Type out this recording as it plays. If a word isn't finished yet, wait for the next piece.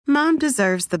Mom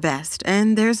deserves the best,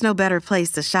 and there's no better place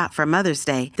to shop for Mother's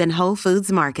Day than Whole Foods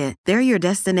Market. They're your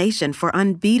destination for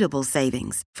unbeatable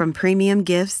savings, from premium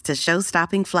gifts to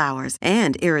show-stopping flowers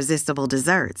and irresistible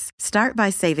desserts. Start by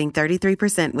saving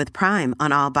 33% with Prime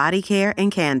on all body care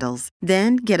and candles.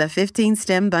 Then get a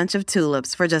 15-stem bunch of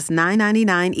tulips for just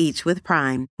 $9.99 each with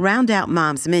Prime. Round out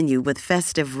Mom's menu with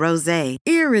festive rosé,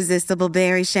 irresistible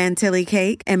berry chantilly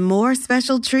cake, and more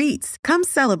special treats. Come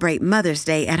celebrate Mother's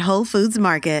Day at Whole Foods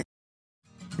Market.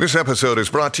 This episode is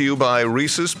brought to you by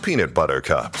Reese's Peanut Butter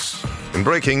Cups. In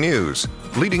breaking news,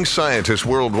 leading scientists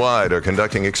worldwide are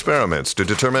conducting experiments to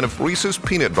determine if Reese's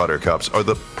Peanut Butter Cups are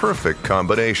the perfect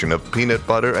combination of peanut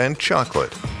butter and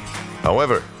chocolate.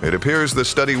 However, it appears the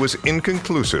study was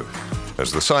inconclusive,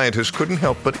 as the scientists couldn't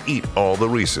help but eat all the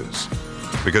Reese's.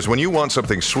 Because when you want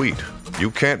something sweet, you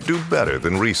can't do better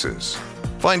than Reese's.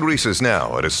 Find Reese's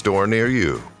now at a store near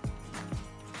you.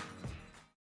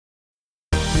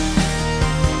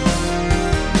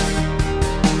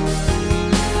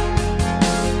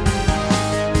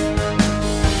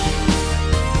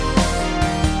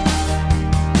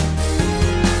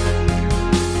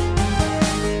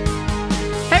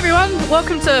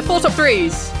 Welcome to Four Top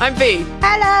Threes. I'm V.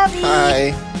 Hello, V. Hi.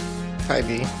 Hi,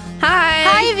 V. Hi.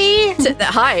 Hi, V.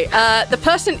 Hi. The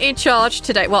person in charge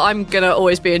today, well, I'm going to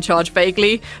always be in charge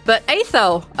vaguely, but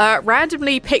Aethel,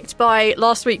 randomly picked by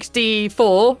last week's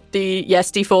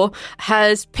D4,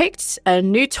 has picked a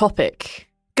new topic.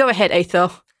 Go ahead,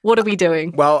 Aethel. What are we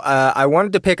doing? Well, I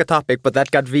wanted to pick a topic, but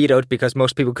that got vetoed because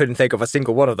most people couldn't think of a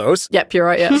single one of those. Yep, you're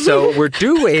right, yeah. So we're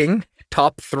doing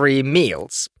top 3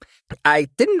 meals. I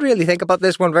didn't really think about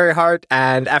this one very hard,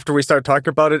 and after we started talking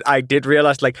about it, I did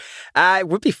realize, it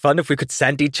would be fun if we could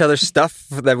send each other stuff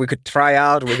that we could try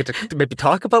out, we could maybe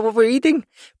talk about what we're eating,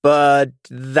 but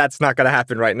that's not going to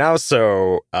happen right now,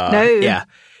 so, No. Yeah.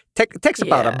 Takes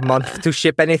about a month to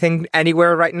ship anything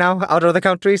anywhere right now out of the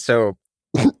country, so...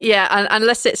 Yeah, and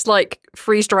unless it's like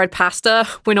freeze-dried pasta,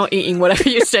 we're not eating whatever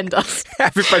you send us.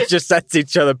 Everybody just sends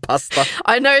each other pasta.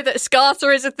 I know that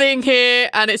Scarta is a thing here,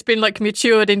 and it's been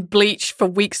matured in bleach for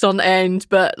weeks on end,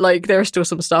 but there's still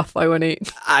some stuff I won't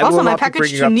eat. Also, my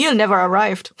package to Neil never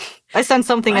arrived. I sent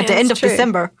something at the end of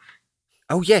December.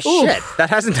 Oh, yeah, shit. That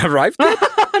hasn't arrived yet?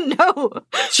 No.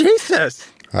 Jesus.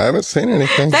 I haven't seen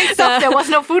anything. Thanks, there was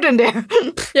no food in there.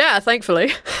 Yeah,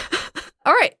 thankfully.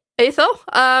 All right. Ethel,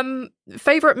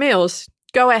 favorite meals?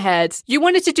 Go ahead. You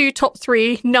wanted to do top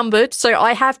 3 numbered, so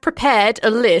I have prepared a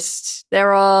list.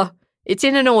 It's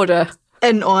in an order.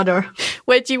 In order.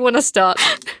 Where do you want to start?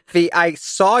 I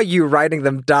saw you writing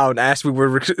them down as we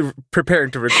were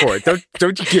preparing to record.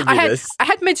 Don't you give me this? I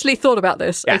had mentally thought about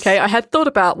this, yes. Okay? I had thought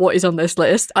about what is on this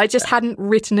list. I just hadn't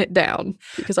written it down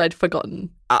because I'd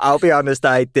forgotten. I'll be honest,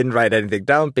 I didn't write anything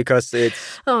down because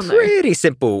it's pretty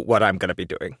simple what I'm going to be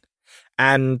doing.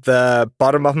 And the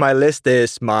bottom of my list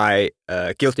is my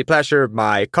guilty pleasure,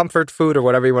 my comfort food, or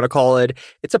whatever you want to call it.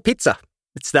 It's a pizza.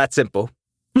 It's that simple.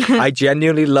 I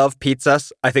genuinely love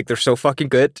pizzas. I think they're so fucking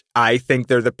good. I think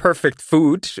they're the perfect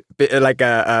food, like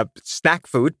a snack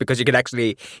food, because you can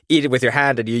actually eat it with your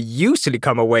hand and you usually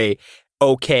come away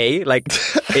okay.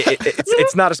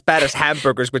 It's not as bad as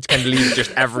hamburgers, which can leave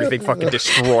just everything fucking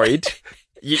destroyed.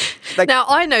 Now,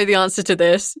 I know the answer to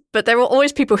this, but there are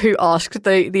always people who ask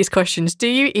these questions. Do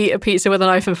you eat a pizza with a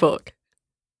knife and fork?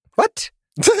 What?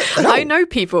 No. I know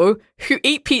people who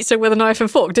eat pizza with a knife and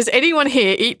fork. Does anyone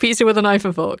here eat pizza with a knife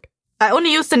and fork? I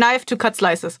only use the knife to cut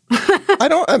slices. I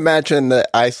don't imagine that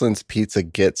Iceland's pizza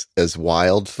gets as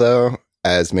wild, though,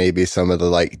 as maybe some of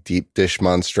the, deep dish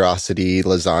monstrosity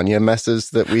lasagna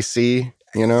messes that we see,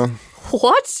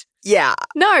 What? Yeah.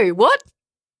 No, what?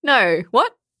 No,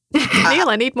 what? Neil,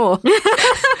 I need more.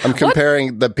 I'm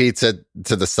comparing the pizza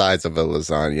to the size of a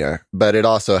lasagna, but it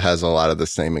also has a lot of the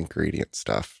same ingredient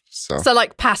stuff. So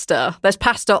like pasta. There's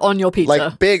pasta on your pizza.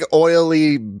 Like big,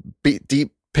 oily,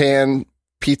 deep pan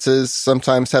pizzas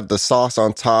sometimes have the sauce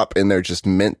on top and they're just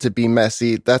meant to be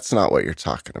messy. That's not what you're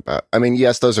talking about. I mean,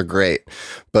 yes, those are great,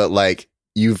 but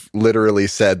you've literally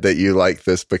said that you like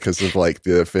this because of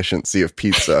the efficiency of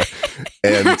pizza.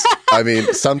 And I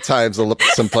mean, sometimes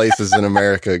some places in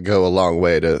America go a long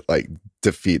way to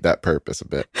defeat that purpose a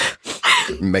bit.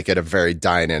 Make it a very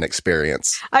dine-in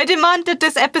experience. I demand that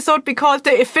this episode be called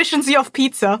The Efficiency of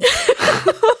Pizza.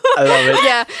 I love it.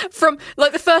 Yeah, from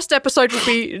the first episode would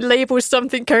be labeled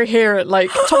something coherent,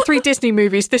 top 3 Disney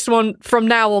movies. This one, from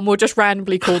now on, we'll just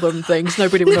randomly call them things.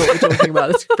 Nobody will know what we're talking about.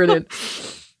 It's brilliant.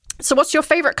 So what's your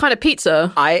favorite kind of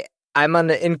pizza? I'm an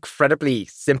incredibly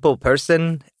simple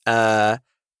person. I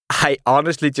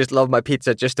honestly just love my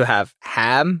pizza just to have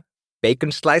ham,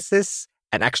 bacon slices,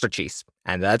 and extra cheese.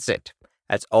 And that's it.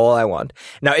 That's all I want.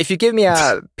 Now, if you give me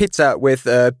a pizza with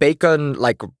bacon,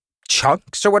 like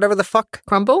chunks or whatever the fuck.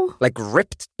 Crumble? Like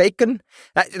ripped bacon?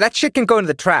 That shit can go in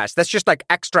the trash. That's just like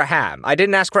extra ham. I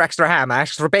didn't ask for extra ham. I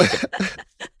asked for bacon.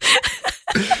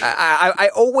 I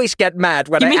always get mad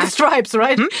when you mean the stripes,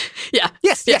 right? Yeah.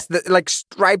 Yes. Like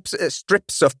stripes,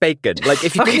 strips of bacon. Like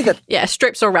if you give me that. Yeah,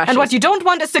 strips or rashers. And what you don't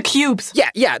want is the cubes.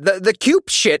 Yeah. The cube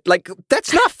shit, like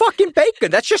that's not fucking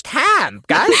bacon. That's just ham,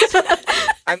 guys.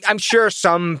 I'm sure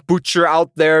some butcher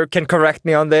out there can correct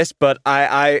me on this, but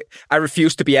I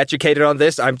refuse to be educated on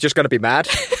this. I'm just going to be mad.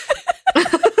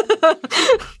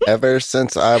 Ever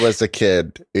since I was a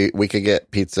kid, we could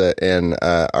get pizza in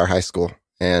our high school.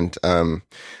 And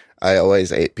I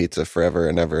always ate pizza forever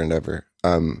and ever and ever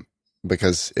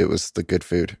because it was the good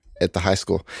food at the high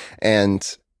school.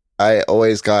 And I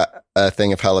always got a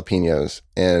thing of jalapenos.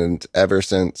 And ever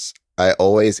since, I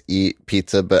always eat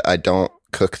pizza, but I don't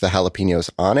cook the jalapenos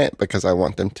on it because I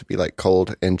want them to be like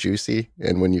cold and juicy.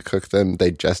 And when you cook them,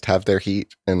 they just have their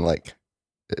heat and like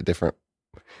different.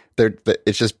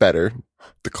 It's just better.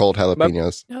 The cold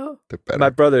jalapenos. They're better. My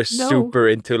brother's super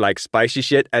into like spicy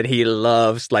shit, and he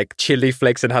loves like chili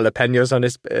flakes and jalapenos on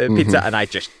his pizza, and I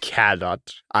just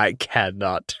cannot. I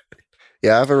cannot.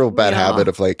 Yeah, I have a real bad habit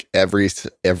of like every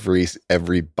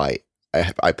bite,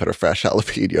 I put a fresh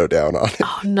jalapeno down on it.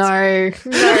 Oh no,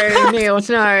 Neil,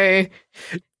 no.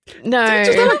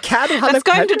 Just have a can of jalapeno. It's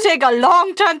going to take a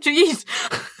long time to eat.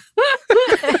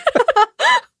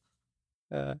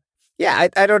 Yeah,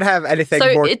 I don't have anything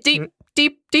more. So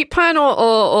deep pan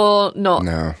or not?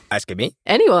 No. Asking me?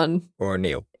 Anyone. Or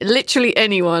Neil? Literally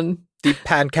anyone. Deep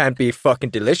pan can be fucking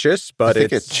delicious, but I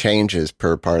think it changes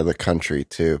per part of the country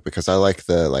too, because I like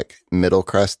the like middle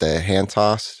crust, the hand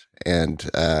tossed, and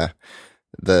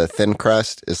the thin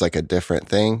crust is like a different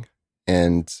thing.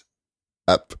 And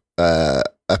up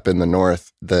in the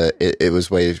north, it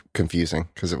was way confusing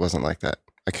because it wasn't like that.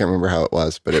 I can't remember how it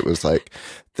was, but it was like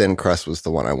thin crust was the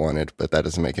one I wanted, but that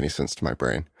doesn't make any sense to my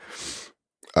brain.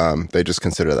 They just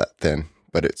consider that thin,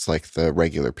 but it's like the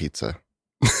regular pizza.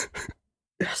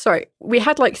 Sorry, we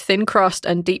had like thin crust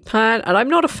and deep pan, and I'm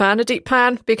not a fan of deep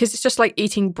pan because it's just like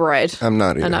eating bread. I'm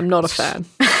not either. And I'm not a fan.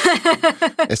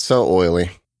 It's so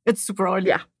oily. It's super oily.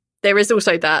 Yeah. There is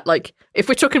also that, like, if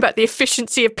we're talking about the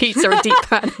efficiency of pizza, a deep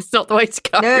pan is not the way to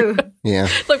go. No. Yeah.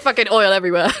 It's like fucking oil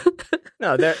everywhere.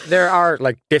 No, there are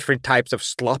like different types of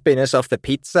sloppiness of the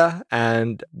pizza,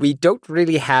 and we don't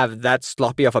really have that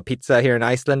sloppy of a pizza here in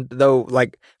Iceland. Though,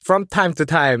 like from time to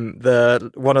time,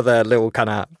 one of the little kind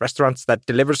of restaurants that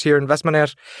delivers here in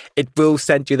Vestmannaeyjar, it will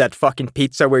send you that fucking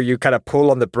pizza where you kind of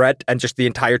pull on the bread and just the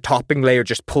entire topping layer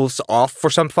just pulls off for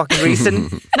some fucking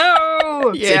reason. No.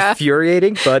 It's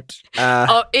infuriating, but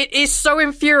it is so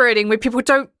infuriating when people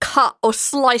don't cut or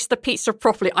slice the pizza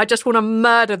properly. I just want to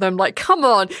murder them. Like, come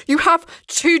on, you have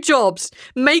 2 jobs: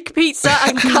 make pizza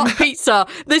and cut pizza.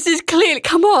 This is clearly,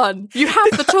 come on, you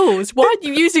have the tools. Why aren't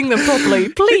you using them properly?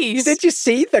 Please. Did you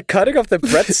see the cutting of the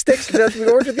breadsticks that we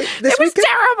ordered this It was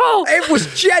terrible. It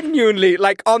was genuinely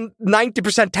like on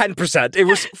 90%, 10%. It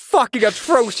was fucking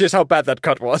atrocious how bad that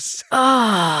cut was.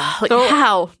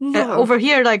 How? No. Over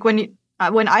here, like when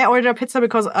I order a pizza,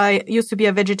 because I used to be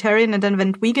a vegetarian and then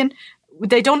went vegan,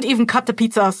 they don't even cut the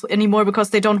pizzas anymore because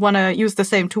they don't want to use the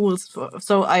same tools.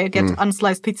 So I get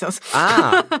unsliced pizzas.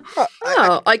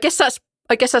 I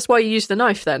guess that's why you use the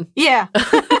knife then. Yeah.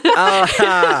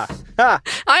 I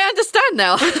understand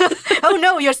now. Oh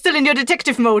no, you're still in your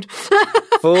detective mode.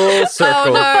 Full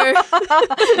circle. Oh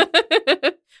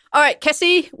no. All right,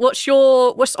 Kessie,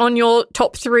 what's on your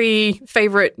top 3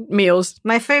 favorite meals?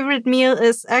 My favorite meal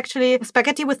is actually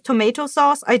spaghetti with tomato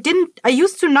sauce. I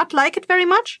used to not like it very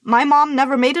much. My mom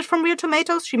never made it from real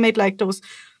tomatoes. She made like those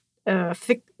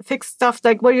thick stuff,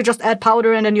 like where you just add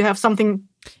powder and then you have something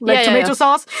like tomato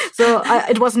sauce. So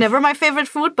it was never my favorite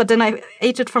food, but then I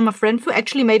ate it from a friend who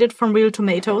actually made it from real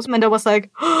tomatoes. And I was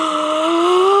like,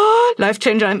 life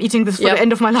changer. I'm eating this for the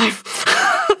end of my life.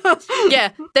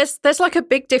 Yeah, there's like a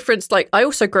big difference. Like, I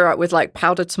also grew up with like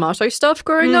powdered tomato stuff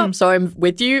growing up, so I'm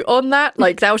with you on that.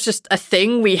 Like, that was just a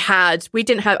thing we had. I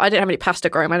didn't have any pasta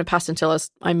growing up. I didn't have pasta until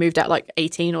I moved out like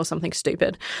 18 or something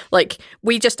stupid. Like,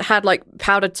 we just had like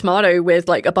powdered tomato with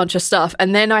like a bunch of stuff,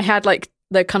 and then I had like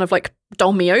the kind of like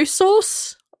dolmio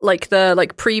sauce like the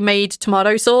like pre-made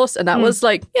tomato sauce, and that was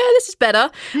like, yeah, this is better.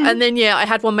 And then I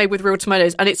had one made with real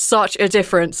tomatoes, and it's such a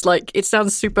difference. Like it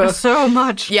sounds super so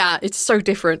much. Yeah, it's so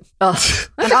different. And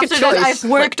after that, I've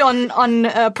worked on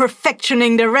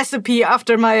perfectioning the recipe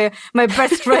after my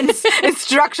best friend's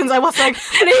instructions. I was like,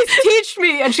 please teach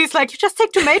me, and she's like, you just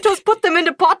take tomatoes, put them in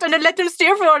the pot, and then let them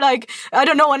steer for like, I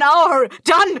don't know, an hour.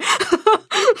 Done.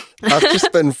 I've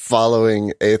just been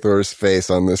following Aethor's face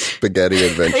on this spaghetti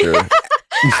adventure.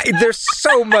 There's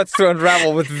so much to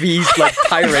unravel with V's like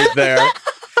tirade there.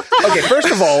 Okay, first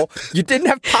of all, you didn't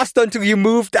have pasta until you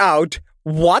moved out.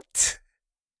 What?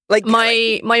 Like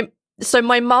my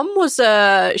mum was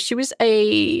she was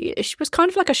kind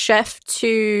of like a chef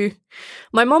to.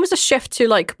 My mum was a chef to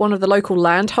like one of the local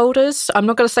landholders. I'm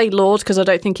not going to say lord because I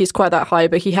don't think he's quite that high,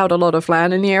 but he held a lot of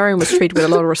land in the area and was treated with a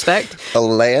lot of respect. A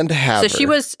land haver. So she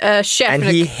was a chef. And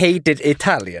he hated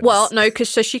Italians. Well, no, because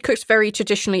she cooks very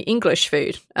traditionally English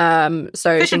food. So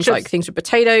fish things like things with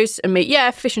potatoes and meat. Yeah,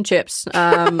 fish and chips,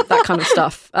 that kind of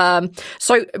stuff.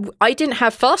 So I didn't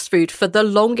have fast food for the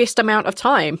longest amount of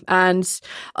time. And,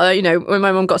 when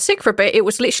my mum got sick for a bit, it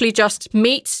was literally just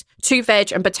meat, 2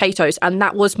 veg and potatoes, and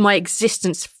that was my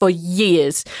existence for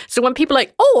years. So when people are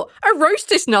like, oh, a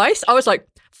roast is nice, I was like,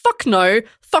 fuck no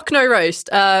roast.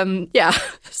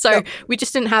 So we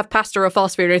just didn't have pasta or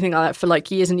fast food or anything like that for like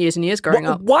years and years and years growing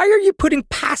up. Why are you putting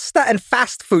pasta and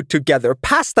fast food together?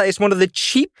 Pasta is one of the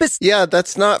cheapest. Yeah,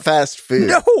 that's not fast food.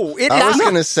 No, I was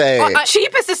going to say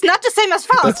cheapest is not the same as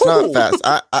fast. That's not fast.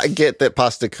 I get that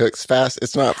pasta cooks fast.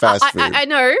 It's not fast food. I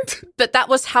know, but that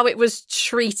was how it was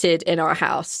treated in our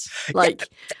house. Like,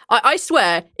 I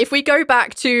swear, if we go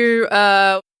back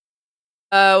to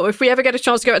if we ever get a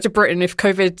chance to go back to Britain, if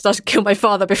COVID doesn't kill my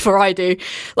father before I do,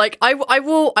 like I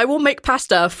will make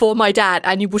pasta for my dad,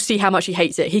 and you will see how much he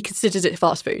hates it. He considers it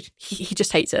fast food. He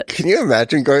just hates it. Can you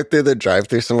imagine going through the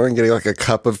drive-thru somewhere and getting like a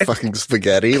cup of fucking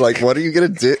spaghetti? Like, what are you gonna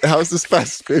do? How's this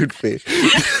fast food fee?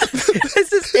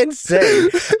 This is insane.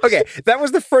 Okay, that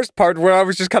was the first part where I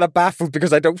was just kind of baffled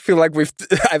because I don't feel like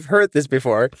I've heard this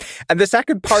before. And the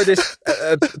second part is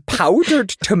powdered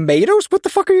tomatoes. What the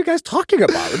fuck are you guys talking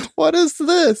about? What is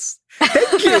this?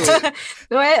 Thank you.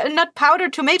 Well, not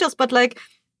powdered tomatoes, but like,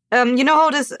 you know how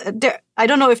this, I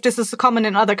don't know if this is common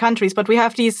in other countries, but we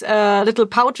have these little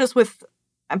pouches with,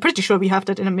 I'm pretty sure we have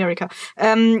that in America.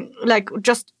 Like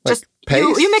just paste?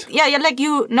 You make,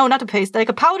 no, not a paste, like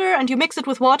a powder, and you mix it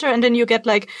with water, and then you get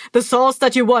like the sauce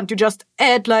that you want. You just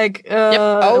add like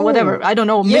whatever, I don't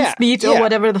know, minced meat or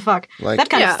whatever the fuck, like, that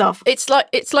kind of stuff. It's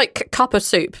like cup of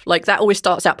soup. Like that always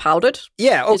starts out powdered.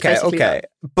 Yeah, okay.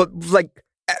 But like,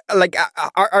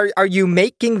 are you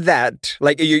making that,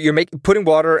 like you're putting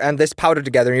water and this powder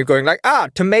together and you're going like,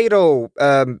 tomato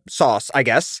sauce, I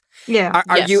guess. Yeah.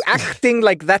 Are you acting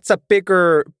like that's a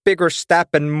bigger step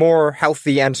and more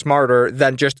healthy and smarter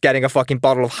than just getting a fucking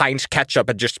bottle of Heinz ketchup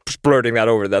and just splurting that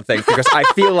over that thing? Because I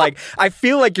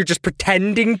feel like you're just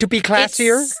pretending to be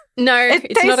classier.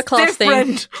 It's not a class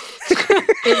different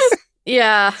thing.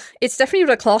 It's definitely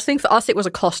not a class thing. For us, it was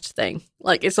a cost thing.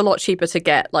 Like, it's a lot cheaper to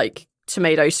get like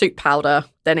tomato soup powder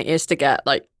than it is to get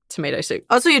like tomato soup.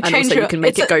 Also, you can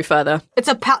make it go further. It's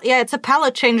a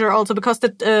palate changer also, because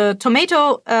the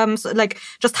tomato, like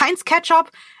just Heinz ketchup,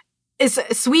 is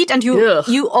sweet, and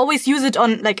you always use it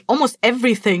on like almost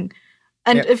everything.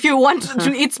 And if you want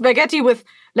to eat spaghetti with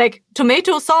like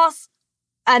tomato sauce,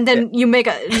 and then you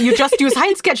just use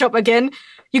Heinz ketchup again,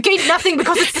 you gain nothing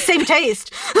because it's the same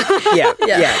taste.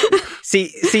 Yeah.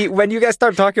 See, when you guys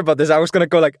start talking about this, I was going to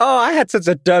go like, oh, I had such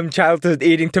a dumb childhood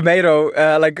eating tomato,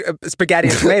 spaghetti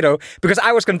and tomato, because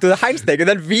I was going to do the Heinz thing. And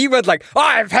then V went like, oh,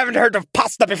 I haven't heard of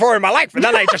pasta before in my life. And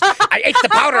then I ate the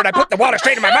powder and I put the water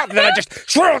straight in my mouth and then I just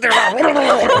swirled it around.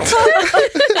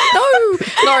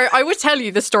 No, I would tell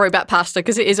you the story about pasta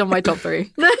because it is on my top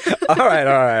 3. All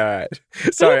right.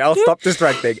 Sorry, I'll stop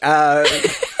distracting.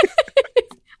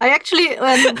 I actually,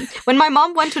 when my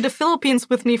mom went to the Philippines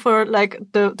with me for like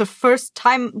the first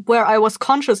time where I was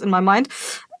conscious in my mind,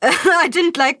 I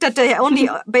didn't like that they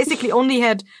basically only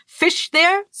had fish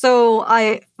there. So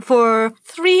for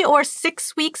 3 or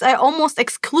 6 weeks, I almost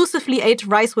exclusively ate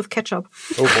rice with ketchup.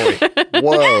 Oh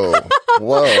boy.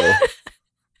 Whoa.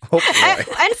 Oh boy.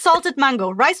 And salted mango.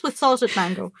 Rice with salted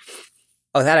mango.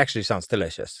 Oh, that actually sounds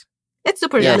delicious. It's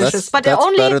super delicious, but that's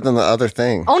only better than the other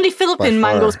thing. Only Philippine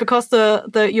mangoes, because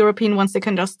the European ones, they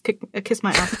can just kiss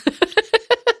my ass.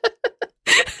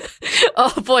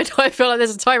 Oh boy, do I feel like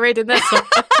there's a tirade in this one.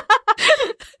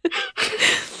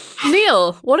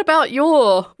 Neil, what about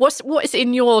what is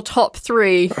in your top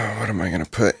 3? Oh, what am I going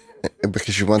to put?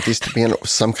 Because you want these to be in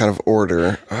some kind of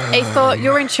order. Aethor,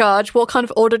 you're in charge. What kind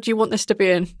of order do you want this to be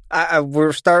in?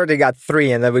 We're starting at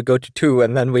 3, and then we go to 2,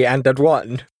 and then we end at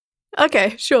 1.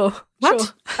 Okay, sure. What? Sure.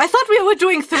 I thought we were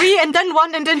doing 3 and then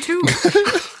 1 and then 2.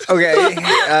 Okay,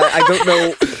 I don't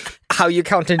know how you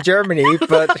count in Germany,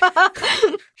 but...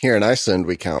 Here in Iceland,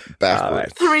 we count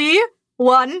backwards. 3,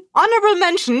 1, honorable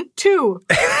mention, 2.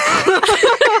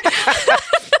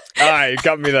 You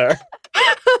got me there.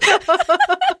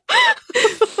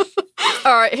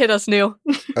 All right, hit us, Neil.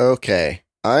 Okay,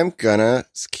 I'm gonna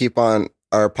keep on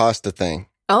our pasta thing.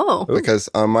 Oh. Because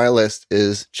on my list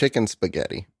is chicken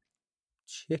spaghetti.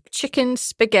 Chicken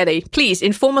spaghetti. Please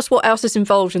inform us what else is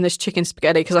involved in this chicken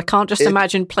spaghetti, because I can't just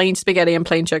imagine plain spaghetti and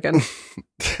plain chicken.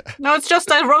 No, it's just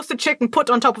a roasted chicken put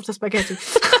on top of the spaghetti.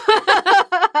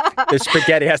 The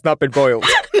spaghetti has not been boiled.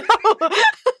 No.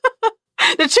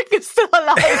 The chicken's still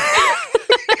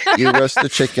alive. You roast the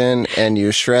chicken and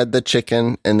you shred the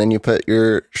chicken, and then you put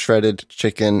your shredded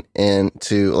chicken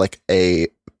into like a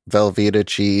Velveeta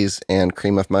cheese and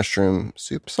cream of mushroom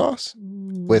soup sauce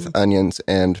with onions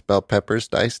and bell peppers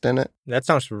diced in it. That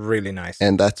sounds really nice.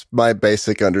 And that's my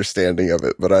basic understanding of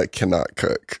it, but I cannot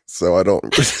cook, so I don't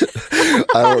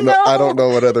I don't know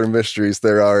what other mysteries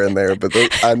there are in there, but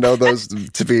I know those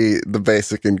to be the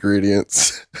basic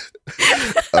ingredients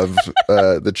of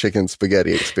the chicken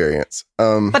spaghetti experience.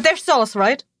 But there's sauce,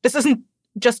 right? This isn't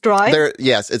just dry?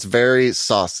 Yes, it's very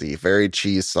saucy, very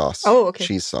cheese sauce. Oh, okay.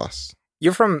 Cheese sauce.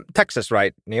 You're from Texas,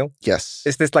 right, Neil? Yes.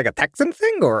 Is this like a Texan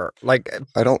thing, or like?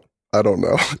 I don't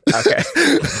know. Okay.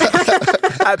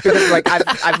 Because like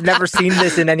I've never seen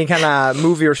this in any kind of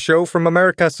movie or show from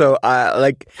America, so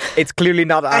like it's clearly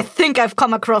not. I think I've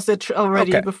come across it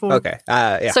already before. Okay.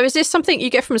 Yeah. So is this something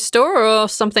you get from a store or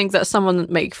something that someone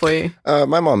make for you?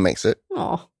 My mom makes it.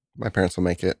 Oh. My parents will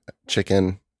make it.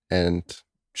 Chicken and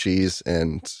cheese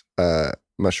and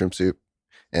mushroom soup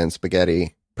and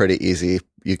spaghetti. Pretty easy.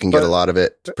 You can get a lot of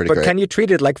it. It's pretty great. But can you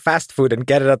treat it like fast food and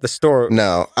get it at the store?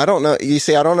 No, I don't know. You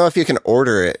see, I don't know if you can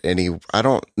order it I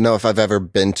don't know if I've ever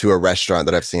been to a restaurant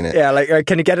that I've seen it. Yeah, like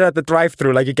can you get it at the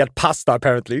drive-thru like you get pasta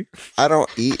apparently? I don't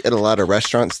eat at a lot of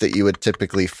restaurants that you would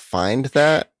typically find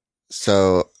that.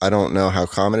 So I don't know how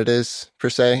common it is per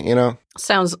se, you know?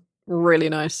 Sounds really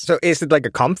nice. So is it like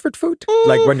a comfort food?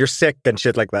 Like when you're sick and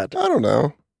shit like that? I don't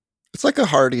know. It's like a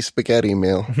hearty spaghetti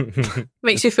meal.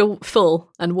 Makes you feel full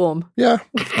and warm. Yeah,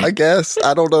 I guess.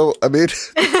 I don't know. I mean...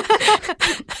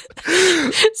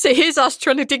 So here's us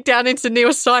trying to dig down into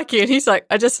Neil's psyche, and he's like,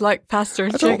 I just like pasta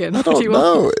and chicken. I don't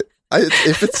know.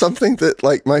 If it's something that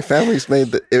like my family's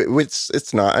made,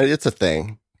 it's not. It's a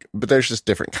thing. But there's just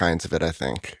different kinds of it, I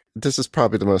think. This is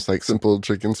probably the most like simple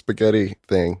chicken spaghetti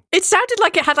thing. It sounded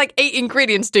like it had like 8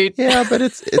 ingredients, dude. Yeah, but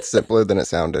it's simpler than it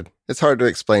sounded. It's hard to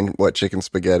explain what chicken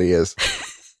spaghetti is.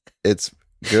 It's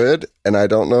good, and I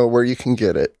don't know where you can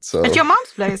get it. So At your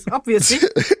mom's place, obviously.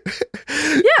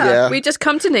 Yeah, we just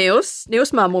come to Neil's.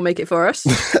 Neil's mom will make it for us.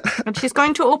 And she's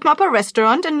going to open up a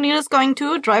restaurant, and Neil is going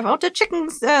to drive out the chicken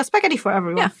spaghetti for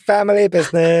everyone. Yeah. Family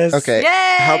business. Okay.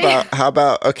 Yay! How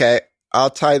about okay, I'll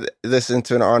tie this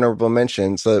into an honorable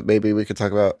mention so that maybe we could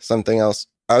talk about something else.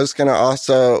 I was going to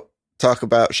also talk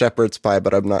about shepherd's pie,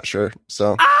 but I'm not sure.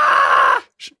 So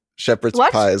shepherd's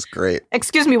pie is great.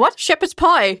 Excuse me, what? Shepherd's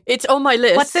pie. It's on my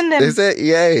list. What's in them? Is it?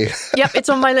 Yay. Yep, it's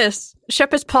on my list.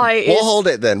 Shepherd's pie is... We'll hold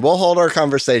it then. We'll hold our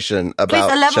conversation about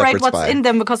Please elaborate shepherd's what's pie. in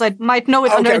them, because I might know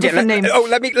it under a different name.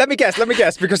 Let me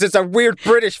guess, because it's a weird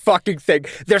British fucking thing.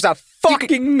 There's a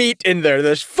fucking meat in there.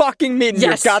 There's fucking meat in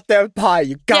your goddamn pie.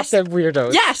 You goddamn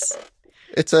weirdos. Yes.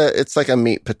 It's like a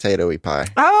meat potato-y pie.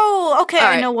 Oh, okay. All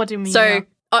right. I know what you mean. So yeah.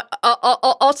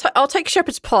 I'll take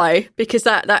shepherd's pie, because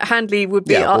that handily would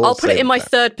be. Yeah, I'll put it in my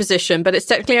third position, but it's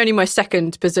technically only my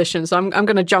second position. So I'm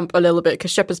going to jump a little bit,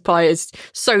 because shepherd's pie is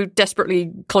so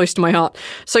desperately close to my heart.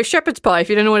 So shepherd's pie, if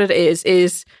you don't know what it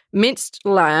is minced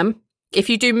lamb. If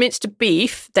you do minced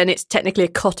beef, then it's technically a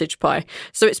cottage pie.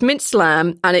 So it's minced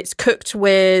lamb, and it's cooked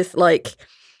with like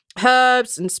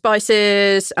herbs and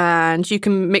spices, and you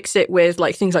can mix it with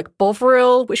like things like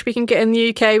bovril, which we can get in the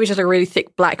UK, which is a really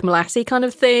thick black molassy kind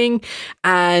of thing,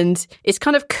 and it's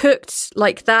kind of cooked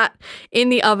like that in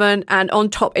the oven, and on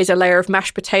top is a layer of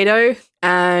mashed potato.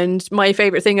 And my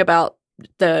favorite thing about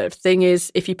the thing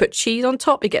is, if you put cheese on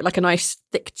top, you get like a nice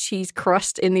thick cheese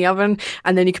crust in the oven,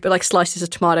 and then you can put like slices of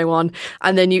tomato on,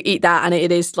 and then you eat that, and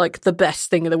it is like the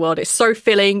best thing in the world. It's so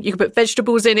filling. You can put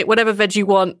vegetables in it, whatever veg you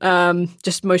want,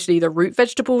 just mostly the root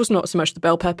vegetables, not so much the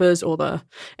bell peppers or the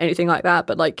anything like that,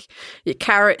 but like your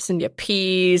carrots and your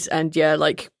peas and your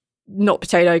like not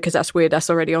potato, because that's weird, that's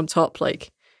already on top.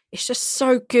 Like It's just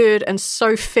so good and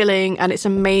so filling, and it's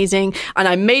amazing. And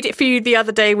I made it for you the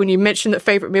other day when you mentioned that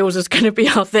favourite meals was going to be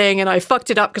our thing, and I fucked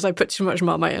it up because I put too much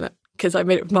Marmite in it. Because I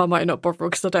made it with Marmite and not Bovril,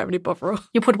 because I don't have any Bovril.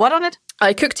 You put what on it?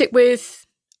 I cooked it with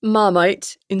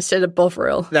Marmite instead of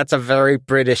Bovril. That's a very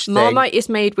British thing. Marmite is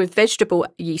made with vegetable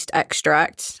yeast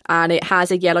extract, and it has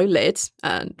a yellow lid,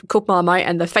 and called Marmite.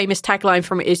 And the famous tagline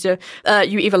from it is, you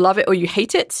either love it or you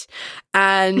hate it.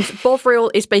 And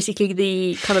Bovril is basically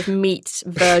the kind of meat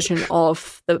version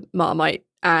of the Marmite.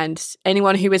 And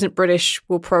anyone who isn't British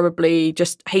will probably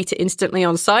just hate it instantly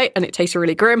on sight, and it tastes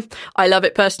really grim. I love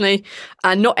it personally,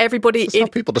 and not everybody. That's how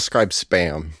people describe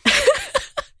Spam.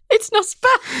 It's not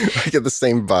Spam. I get the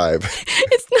same vibe.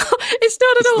 It's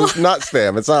not at all. It's not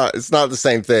Spam. It's not the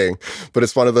same thing. But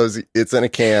it's one of those. It's in a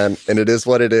can, and it is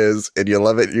what it is, and you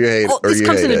love it, you hate it, or you hate it. This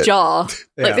comes in a jar.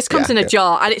 Like this comes in a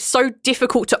jar, and it's so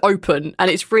difficult to open, and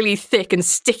it's really thick and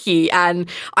sticky. And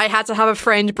I had to have a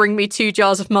friend bring me 2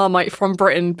 jars of Marmite from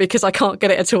Britain because I can't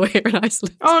get it at all here in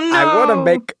Iceland. Oh no! I want to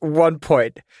make one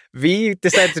point. We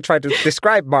decided to try to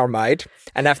describe Marmite,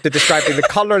 and after describing the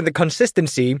color and the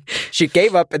consistency, she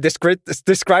gave up and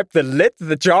described the lid,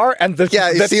 the jar, and the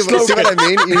you see what I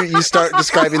mean? You start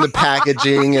describing the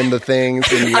packaging and the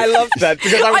things. And I love that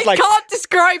because I was I can't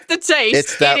describe the taste.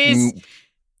 It's that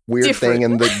weird different. thing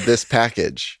in this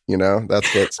package. You know,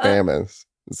 that's what Spam is.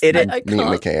 It's meat in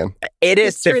a can. It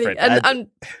is It's different. Really, and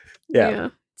yeah.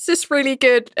 It's just really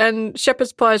good, and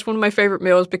shepherd's pie is one of my favourite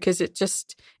meals because it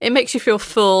makes you feel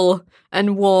full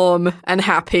and warm and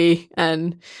happy,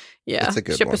 and It's a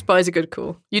good shepherd's one. pie is a good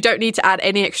call. You don't need to add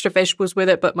any extra vegetables with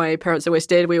it, but my parents always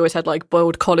did. We always had like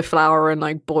boiled cauliflower and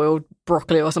like boiled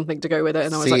broccoli or something to go with it,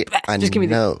 and I was like, just give me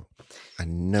the... I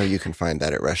know you can find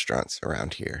that at restaurants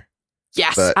around here.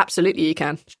 Yes, but absolutely you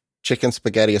can. Chicken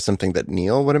spaghetti is something that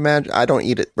Neil would imagine. I don't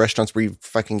eat at restaurants where you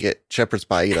fucking get shepherd's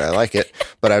pie either. I like it,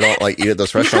 but I don't like eat at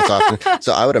those restaurants often.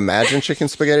 So I would imagine chicken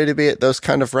spaghetti to be at those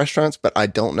kind of restaurants, but I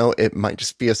don't know. It might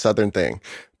just be a Southern thing.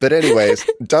 But anyways,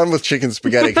 done with chicken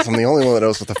spaghetti because I'm the only one that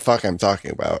knows what the fuck I'm talking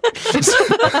about.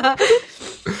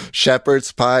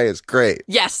 Shepherd's pie is great.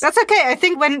 Yes. That's okay. I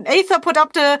think when Aether put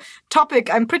up the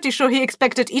topic, I'm pretty sure he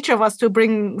expected each of us to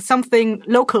bring something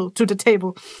local to the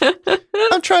table.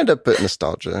 I'm trying to put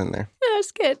nostalgia in there. Yeah,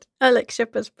 it's good. I like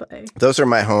shepherd's pie. Those are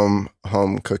my home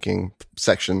cooking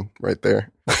section right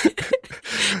there.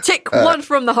 Tick one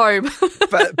from the home.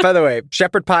 By the way,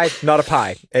 shepherd pie, not a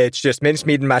pie. It's just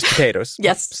mincemeat and mashed potatoes.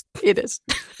 Yes, it is.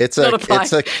 It's Not a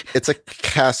pie. it's a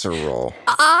casserole.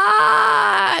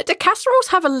 Do casseroles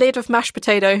have a lid of mashed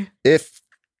potato? If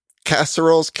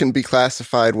casseroles can be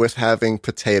classified with having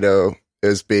potato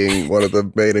as being one of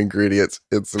the main ingredients,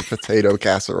 it's a potato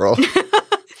casserole.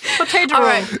 Potato All roll.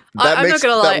 right. I'm not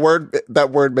gonna lie. That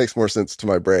word makes more sense to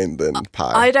my brain than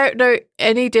pie. I don't know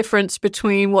any difference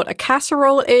between what a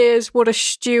casserole is, what a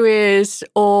stew is,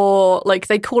 or like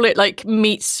they call it like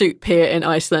meat soup here in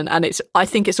Iceland, and I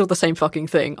think it's all the same fucking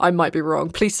thing. I might be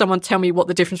wrong. Please someone tell me what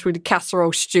the difference between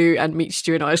casserole stew and meat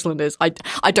stew in Iceland is. I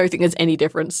don't think there's any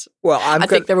difference. Well, I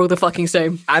think they're all the fucking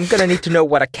same. I'm going to need to know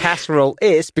what a casserole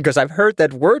is because I've heard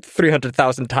that word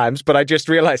 300,000 times, but I just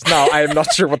realized now I am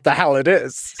not sure what the hell it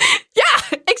is.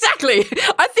 Yeah, exactly.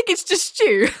 I think it's just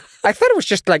stew. I thought it was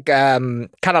just like kind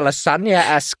of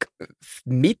lasagna-esque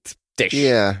meat dish.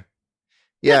 Yeah.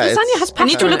 Lasagna has I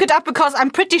need to pasta in look it up because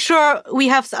I'm pretty sure we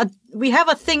have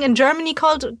a thing in Germany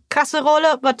called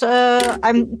casserole, but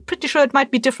I'm pretty sure it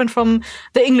might be different from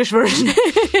the English version.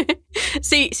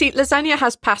 See, lasagna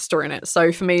has pasta in it,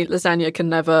 so for me, lasagna can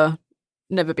never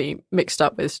be mixed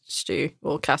up with stew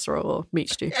or casserole or meat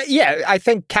stew. Yeah, I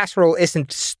think casserole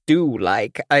isn't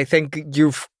stew-like. I think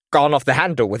you've gone off the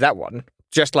handle with that one.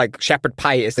 Just like shepherd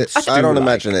pie isn't stew-like. I don't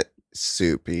imagine it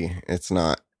soupy. It's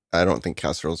not. I don't think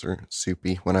casseroles are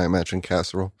soupy when I imagine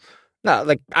casserole. No,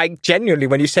 like I genuinely,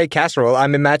 when you say casserole,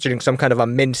 I'm imagining some kind of a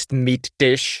minced meat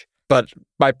dish, but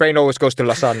my brain always goes to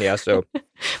lasagna, so.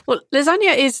 Well,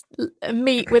 lasagna is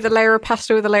meat with a layer of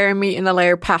pasta with a layer of meat and a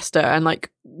layer of pasta and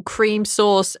like cream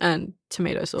sauce and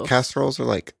tomato sauce. Casseroles are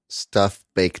like stuff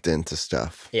baked into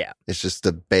stuff. Yeah. It's just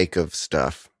a bake of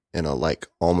stuff in a like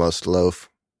almost loaf,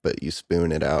 but you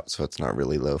spoon it out so it's not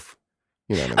really loaf.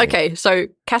 You know what I mean? Okay, so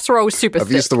casserole is super I've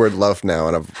thick. used the word loaf now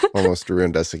and I've almost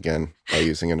ruined us again by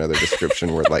using another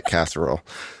description word like casserole.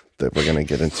 that we're going to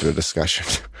get into a discussion.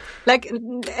 Like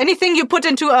anything you put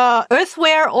into a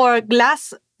earthware or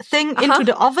glass thing into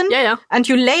the oven, and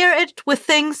you layer it with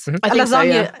things. I think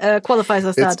lasagna qualifies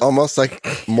as that. It's almost like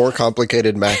more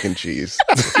complicated mac and cheese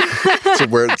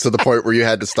to the point where you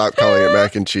had to stop calling it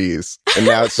mac and cheese, and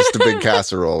now it's just a big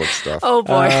casserole of stuff. Oh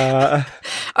boy!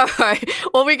 All right,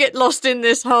 well, we get lost in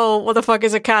this whole what the fuck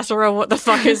is a casserole, what the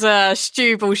fuck is a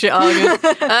stew bullshit argument.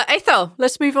 Ethel,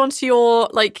 let's move on to your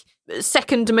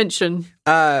second dimension.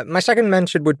 My second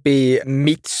dimension would be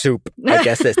meat soup, I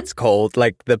guess it's called.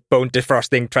 Like the bone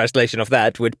defrosting translation of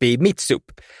that would be meat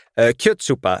soup.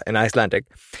 Kjötsúpa in Icelandic.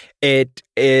 It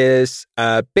is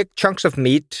big chunks of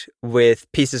meat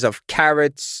with pieces of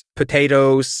carrots,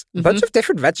 potatoes, a bunch of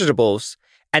different vegetables.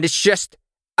 And it's just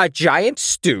a giant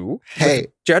stew. Hey,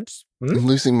 I'm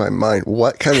losing my mind.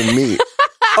 What kind of meat?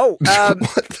 What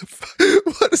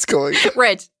what is going on?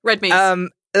 Red meat.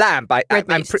 Lamb.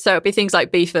 So it'd be things like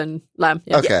beef and lamb.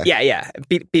 Yeah. Okay. Yeah.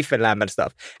 Beef and lamb and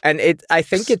stuff. And I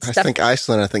think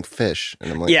Iceland, I think fish.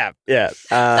 And I'm like, yeah.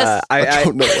 I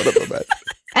don't know what I'm about.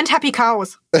 And happy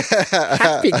cows.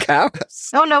 Happy cows?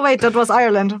 Oh, no, wait, that was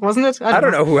Ireland, wasn't it? I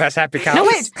don't know who has happy cows. No,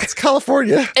 wait. It's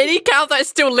California. Any cow that's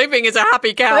still living is a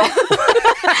happy cow.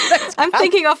 I'm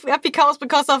thinking of happy cows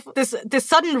because of this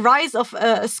sudden rise of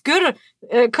skyr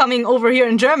coming over here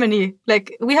in Germany.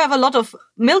 Like, we have a lot of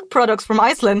milk products from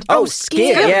Iceland. Oh,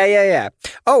 skyr. Yeah.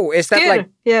 Oh, is that skyr.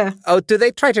 Yeah. Oh, do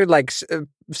they try to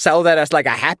sell that as like a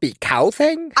happy cow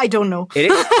thing? I don't know.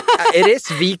 It is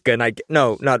vegan.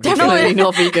 No, not vegan. Definitely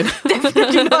not vegan.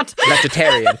 Definitely not.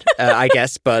 Vegetarian, I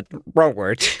guess, but wrong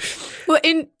word. Well,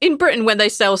 in Britain, when they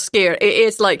sell skyr, it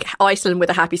is like Iceland with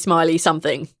a happy smiley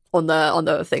something on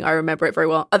the thing. I remember it very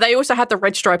well. They also had the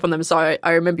red stripe on them, so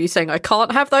I remember you saying I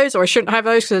can't have those or I shouldn't have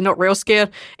those because they're not real skyr.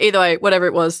 Either way, whatever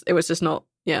it was just not.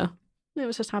 Yeah. It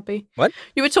was just happy. What?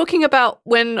 You were talking about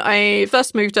when I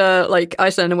first moved to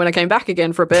Iceland and when I came back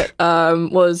again for a bit,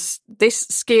 was this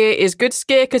skyr is good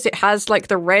skyr because it has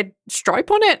the red stripe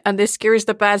on it, and this skyr is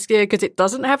the bad skyr because it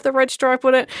doesn't have the red stripe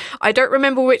on it. I don't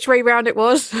remember which way round it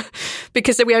was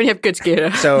because we only have good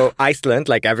skyr. So Iceland,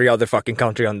 like every other fucking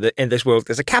country in this world,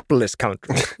 is a capitalist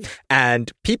country,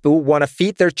 and people want to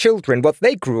feed their children what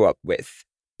they grew up with.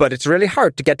 But it's really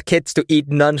hard to get kids to eat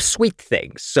non-sweet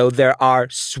things. So there are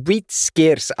sweet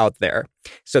skyrs out there.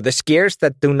 So the skyrs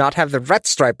that do not have the red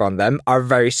stripe on them are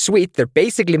very sweet. They're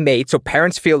basically made so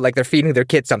parents feel like they're feeding their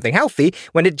kids something healthy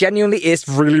when it genuinely is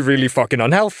really, really fucking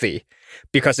unhealthy.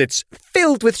 Because it's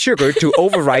filled with sugar to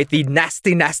override the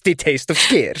nasty, nasty taste of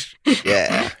skyr.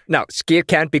 Yeah. Now, skyr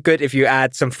can't be good if you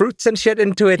add some fruits and shit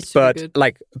into it. It's but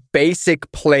really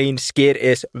basic plain skyr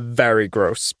is very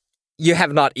gross. You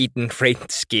have not eaten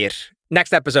reinskir.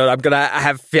 Next episode, I'm going to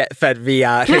have fed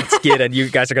via reinskir, and you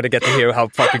guys are going to get to hear how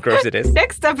fucking gross it is.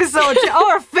 Next episode,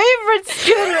 our favorite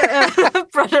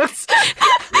skyr products.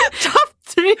 Top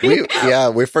 3.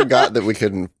 We forgot that we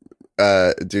can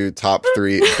do top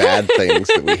 3 bad things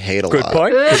that we hate a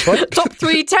lot. Good point. Top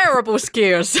 3 terrible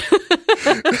skyrs.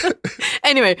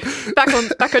 Anyway,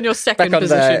 back on your second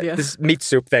position. This meat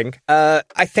soup thing.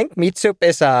 I think meat soup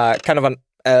is kind of an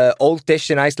old dish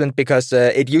in Iceland because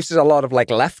it uses a lot of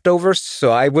leftovers,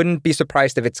 so I wouldn't be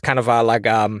surprised if it's kind of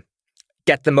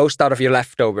get the most out of your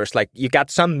leftovers. Like, you got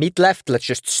some meat left, let's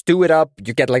just stew it up.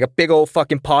 You get a big old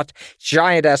fucking pot,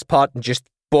 giant ass pot, and just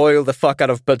boil the fuck out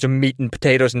of a bunch of meat and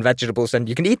potatoes and vegetables, and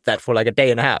you can eat that for a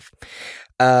day and a half.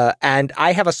 And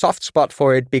I have a soft spot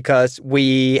for it because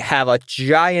we have a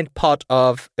giant pot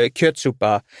of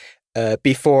kjötsúpa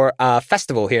before a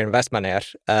festival here in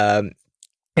Vestmannaeyjar.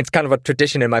 It's kind of a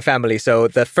tradition in my family. So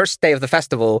the first day of the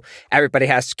festival, everybody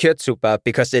has kjötsúpa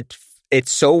because it's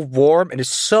so warm and it's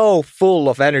so full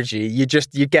of energy. You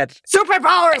get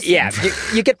superpowers. Yeah,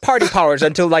 you get party powers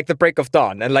until the break of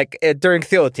dawn, and during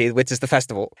Þjóðhátíð, which is the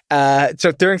festival.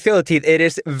 So during Þjóðhátíð, it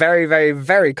is very, very,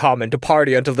 very common to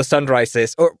party until the sun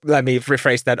rises. Or let me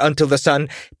rephrase that: until the sun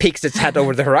peeks its head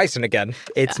over the horizon again.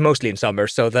 It's mostly in summer,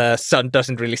 so the sun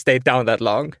doesn't really stay down that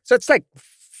long. So it's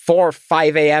 4 or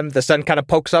 5 a.m., the sun kind of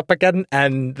pokes up again,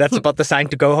 and that's about the sign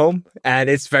to go home. And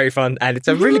it's very fun, and it's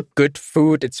a really good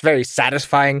food. It's very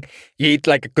satisfying. You eat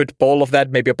a good bowl of that,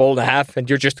 maybe a bowl and a half, and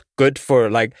you're just good for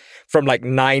from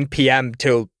 9 p.m.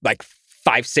 till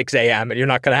 5, 6 a.m., and you're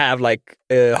not going to have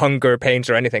hunger pains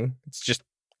or anything. It's just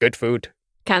good food.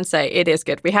 Can say it is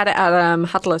good. We had it at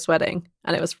Halla's wedding,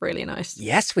 and it was really nice.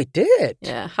 Yes, we did.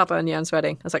 Yeah, Halla and Jörn's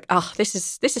wedding. I was like, this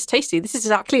is tasty. This is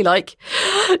exactly like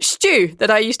stew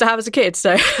that I used to have as a kid.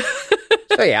 So,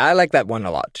 so yeah, I like that one a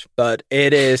lot. But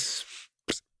it is,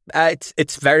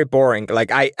 it's very boring.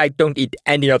 I don't eat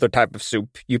any other type of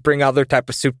soup. You bring other type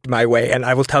of soup my way, and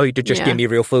I will tell you to just give me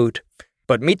real food.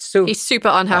 But Mitsu... He's super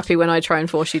unhappy when I try and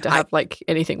force you to have, like,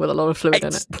 anything with a lot of fluid in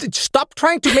it. Stop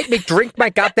trying to make me drink my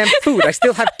goddamn food. I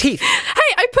still have teeth.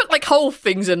 Hey, I put, like, whole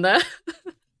things in there.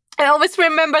 I always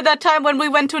remember that time when we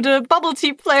went to the bubble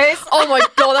tea place. Oh my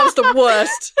god, that was the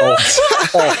worst.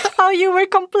 How you were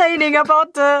complaining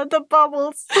about the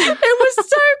bubbles. It was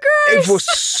so gross. It was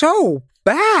so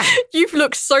bad. You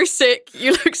look so sick.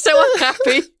 You look so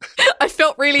unhappy. I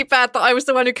felt really bad that I was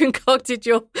the one who concocted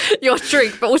your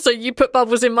drink, but also you put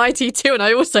bubbles in my tea too, and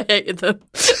I also hated them.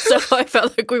 So I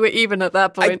felt like we were even at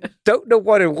that point. I don't know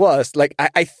what it was. Like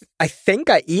I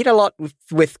think I eat a lot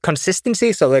with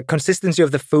consistency, so the consistency of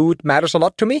the food matters a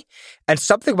lot to me. And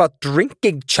something about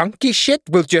drinking chunky shit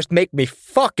will just make me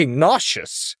fucking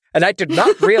nauseous. And I did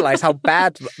not realize how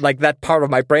bad like that part of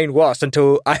my brain was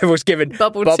until I was given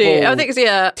bubble tea. I think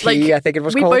tea, I think it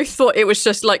was we called. both thought it was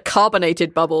just like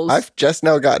carbonated bubbles. I've just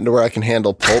now gotten to where I can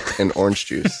handle pulp and orange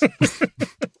juice.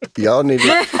 Y'all need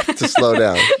to slow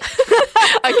down.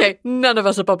 Okay, none of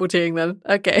us are bubble teaing then.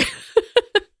 Okay.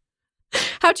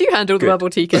 How do you handle the bubble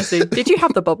tea, Cassie? Did you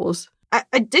have the bubbles?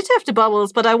 I did have the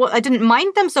bubbles, but I didn't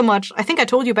mind them so much. I think I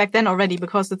told you back then already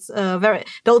because it's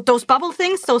those bubble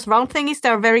things, those round thingies,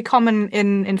 they're very common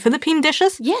in Philippine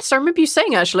dishes. Yes, I remember you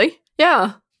saying actually.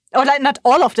 Yeah. Or like not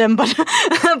all of them,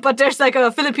 but there's like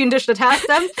a Philippine dish that has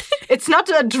them. It's not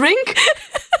a drink,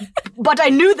 but I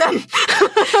knew them.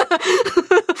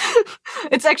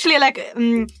 It's actually like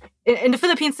in the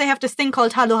Philippines they have this thing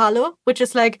called halo-halo, which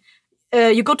is like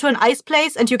you go to an ice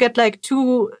place and you get like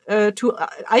two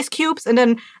ice cubes and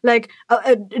then like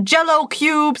jello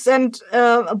cubes and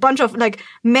a bunch of like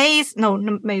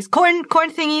corn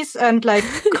thingies and like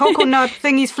coconut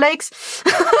thingies, flakes,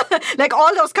 like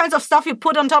all those kinds of stuff you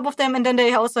put on top of them. And then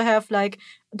they also have like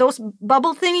those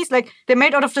bubble thingies, like they're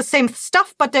made out of the same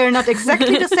stuff, but they're not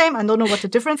exactly the same. I don't know what the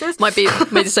difference is. Might be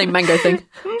made the same mango thing.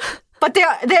 But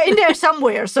they're in there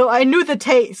somewhere, so I knew the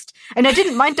taste. And I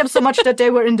didn't mind them so much that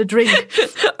they were in the drink.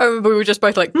 I remember we were just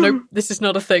both like, nope, this is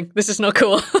not a thing. This is not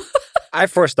cool. I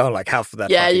forced down like half of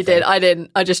that. Yeah, you did. thing. I didn't.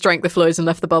 I just drank the flows and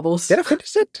left the bubbles. Did I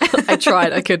finish it? I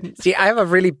tried. I couldn't. See, I have a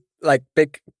really like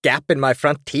big gap in my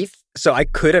front teeth, so I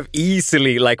could have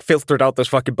easily like filtered out those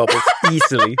fucking bubbles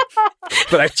easily.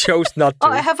 But I chose not to. Oh,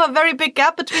 I have a very big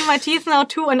gap between my teeth now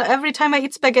too, and every time I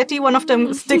eat spaghetti, one of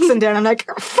them sticks in there, and I'm like,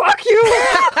 fuck you!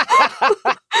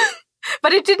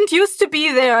 But it didn't used to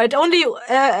be there. It only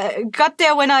got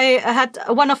there when I had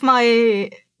one of my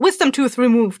wisdom tooth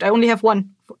removed. I only have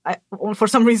one for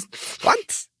some reason.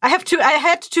 What? I have two. I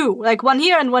had two, like one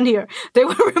here and one here. They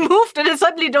were removed, and then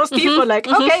suddenly those teeth were like,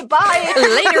 okay, bye.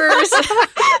 Laters.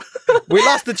 We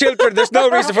lost the children. There's no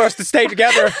reason for us to stay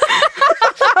together.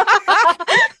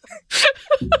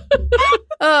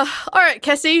 All right,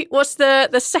 Kessie, what's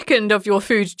the second of your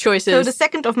food choices? So the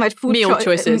second of my food meal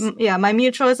choices. My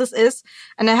meal choices is,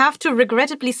 and I have to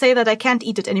regrettably say that I can't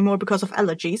eat it anymore because of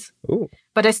allergies. Ooh.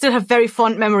 But I still have very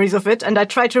fond memories of it, and I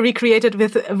try to recreate it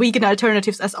with vegan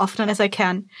alternatives as often as I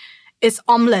can. Is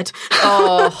omelette.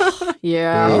 Oh,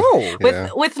 yeah.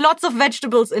 With lots of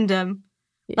vegetables in them.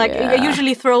 Like I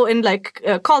usually throw in like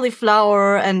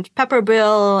cauliflower and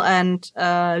pepperbill and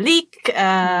leek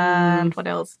and what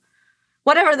else?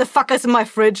 Whatever the fuck is in my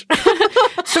fridge.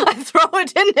 So I throw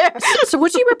it in there. So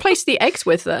what do you replace the eggs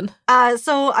with then?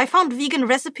 So I found vegan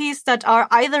recipes that are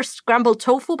either scrambled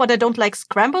tofu, but I don't like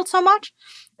scrambled so much.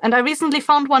 And I recently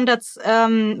found one that's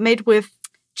made with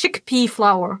chickpea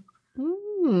flour.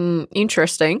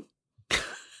 Interesting.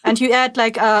 And you add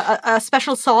like a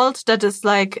special salt that is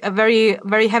like a very,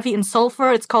 very heavy in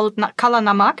sulfur. It's called kala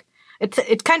namak.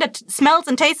 It kind of smells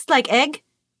and tastes like egg.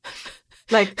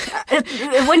 Like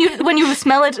when you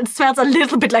smell it, it smells a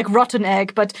little bit like rotten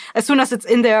egg. But as soon as it's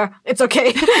in there, it's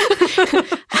okay.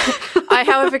 I,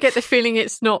 however, get the feeling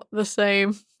it's not the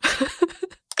same.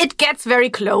 It gets very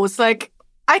close. Like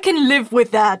I can live with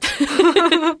that.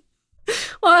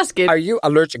 Well, that's good. Are you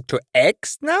allergic to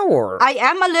eggs now, or? I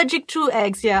am allergic to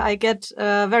eggs, yeah. I get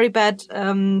very bad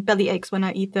belly aches when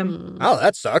I eat them. Oh,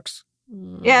 that sucks.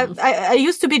 Yeah, I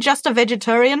used to be just a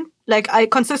vegetarian. Like, I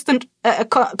consisted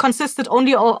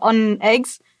only on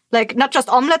eggs. Like, not just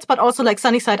omelets, but also, like,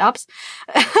 sunny side ups.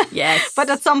 Yes. But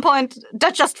at some point,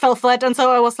 that just fell flat. And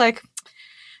so I was like,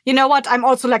 you know what? I'm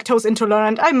also lactose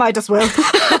intolerant. I might as well.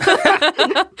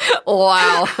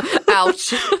 Wow.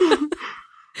 Ouch.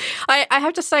 I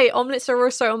have to say, omelettes are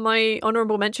also on my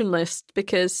honourable mention list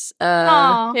because,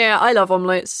 I love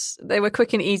omelettes. They were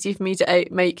quick and easy for me to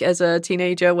make as a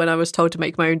teenager when I was told to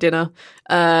make my own dinner.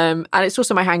 And it's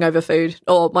also my hangover food,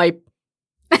 or my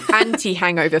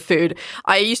anti-hangover food.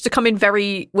 I used to come in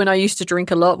when I used to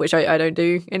drink a lot, which I don't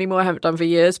do anymore. I haven't done for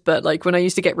years. But like when I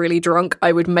used to get really drunk,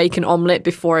 I would make an omelette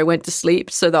before I went to sleep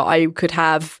so that I could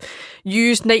have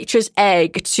used nature's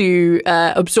egg to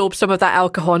absorb some of that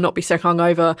alcohol and not be so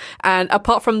hungover. And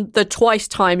apart from the twice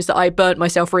times that I burnt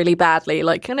myself really badly,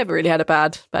 like I never really had a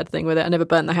bad thing with it. I never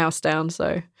burnt the house down.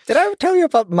 So did I tell you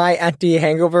about my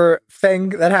anti-hangover thing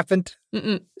that happened?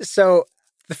 Mm-mm. So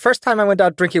the first time I went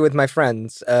out drinking with my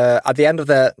friends, at the end of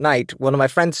the night, one of my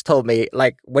friends told me,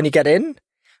 like, when you get in,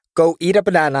 go eat a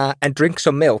banana and drink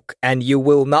some milk, and you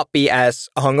will not be as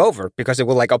hungover because it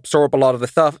will, like, absorb a lot of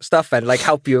the stuff and, like,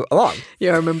 help you along.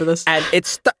 Yeah, I remember this. And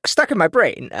it's stuck in my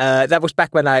brain. That was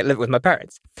back when I lived with my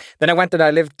parents. Then I went and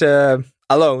I lived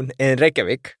alone in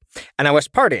Reykjavik, and I was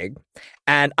partying,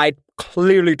 and I'd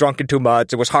clearly drunken too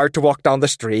much. It was hard to walk down the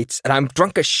streets, and I'm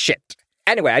drunk as shit.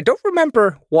 Anyway, I don't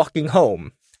remember walking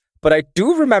home. But I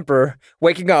do remember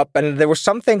waking up and there was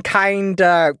something kind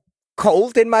of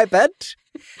cold in my bed.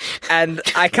 And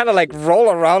I kind of like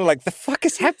roll around like, the fuck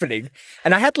is happening?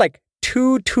 And I had like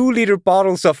 2-liter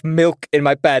bottles of milk in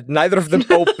my bed, neither of them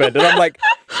open. And I'm like,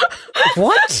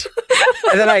 what?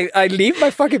 And then I leave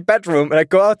my fucking bedroom and I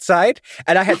go outside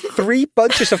and I had 3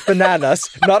 bunches of bananas,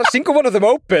 not a single one of them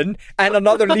open, and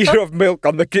another liter of milk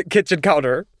on the kitchen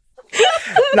counter.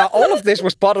 Now, all of this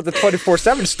was bought at the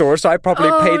 24/7 store, so I probably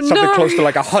paid something close to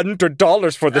like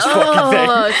 $100 for this fucking thing.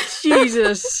 Oh,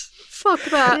 Jesus. Fuck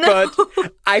that.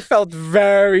 But I felt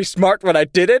very smart when I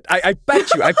did it. I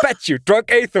bet you, drunk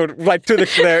Eyþór, like to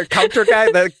the counter guy,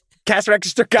 the cash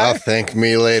register guy. I'll thank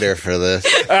me later for this.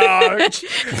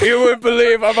 You wouldn't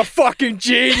believe I'm a fucking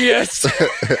genius.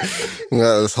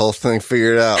 Got this whole thing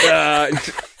figured out.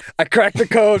 I cracked the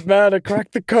code, man. I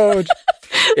cracked the code.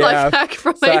 Yeah. Life hack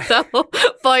from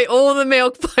Eyþór. Buy all the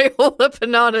milk, buy all the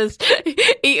bananas,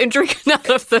 eat and drink none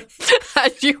of them,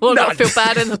 and you will not feel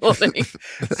bad in the morning.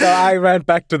 So I ran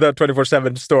back to the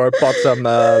 24/7 store, bought some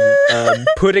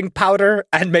pudding powder,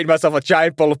 and made myself a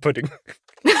giant bowl of pudding.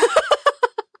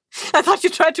 I thought you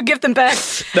tried to give them back.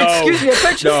 No. Excuse me, I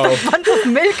purchased a bunch of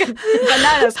milk and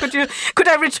bananas. Could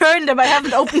I return them? I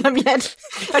haven't opened them yet.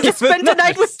 I just spent the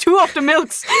night with 2 of the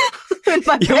milks in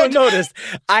my bed. You will notice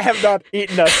I have not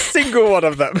eaten a single one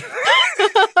of them.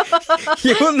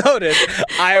 You will notice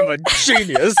I am a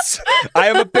genius. I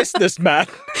am a businessman.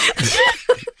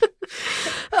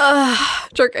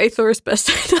 Drunk Eyþór is best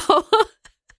I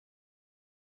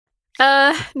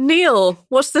know. Neil,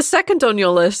 what's the second on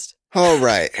your list? All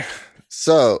right.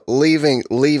 So, leaving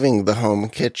the home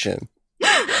kitchen.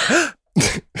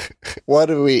 What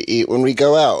do we eat when we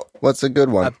go out? What's a good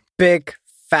one? A big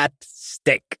fat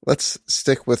steak. Let's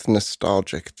stick with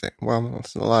nostalgic thing. Well,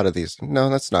 a lot of these. No,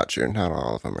 that's not true. Not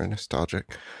all of them are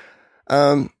nostalgic.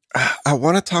 I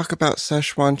want to talk about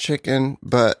Szechuan chicken,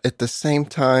 but at the same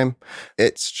time,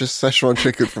 it's just Szechuan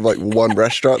chicken from like one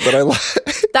restaurant that I like.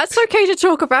 That's okay to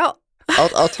talk about.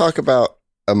 I'll talk about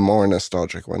a more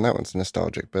nostalgic one. That one's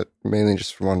nostalgic, but mainly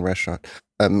just from one restaurant.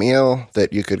 A meal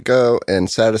that you could go and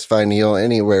satisfy Neil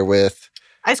anywhere with.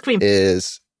 Ice cream.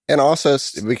 And also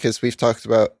because we've talked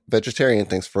about vegetarian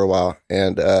things for a while,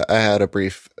 and I had a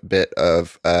brief bit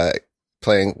of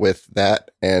playing with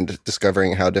that and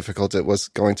discovering how difficult it was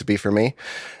going to be for me.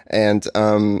 And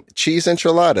cheese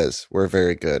enchiladas were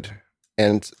very good.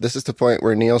 And this is the point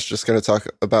where Neil's just going to talk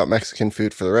about Mexican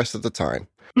food for the rest of the time.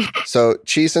 So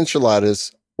cheese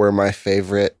enchiladas were my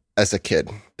favorite as a kid.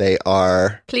 They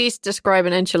are... Please describe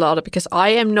an enchilada, because I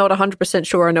am not 100%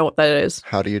 sure I know what that is.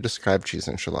 How do you describe cheese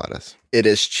enchiladas? It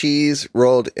is cheese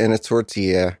rolled in a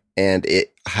tortilla, and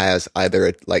it has either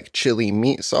a like chili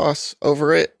meat sauce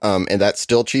over it, and that's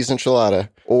still cheese enchilada,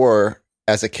 or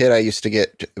as a kid I used to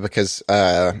get, because,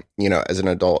 as an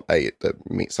adult I eat the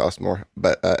meat sauce more,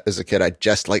 but as a kid I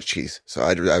just like cheese. So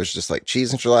I was just like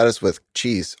cheese enchiladas with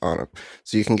cheese on them.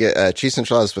 So you can get cheese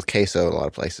enchiladas with queso a lot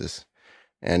of places.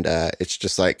 And it's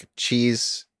just like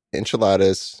cheese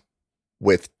enchiladas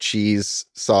with cheese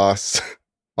sauce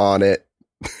on it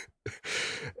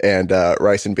and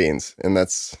rice and beans. And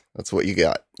that's what you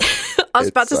got. I was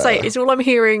about to say, is all I'm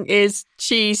hearing is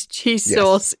cheese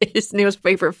sauce is Neil's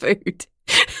favorite food.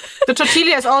 The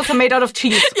tortilla is also made out of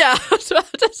cheese. Yeah, I was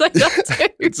about to say that too.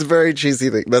 It's a very cheesy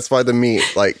thing. That's why the meat,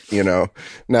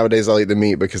 nowadays I'll eat the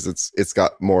meat because it's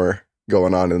got more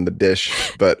going on in the dish.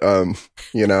 But,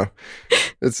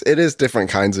 it is different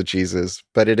kinds of cheeses,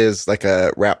 but it is like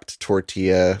a wrapped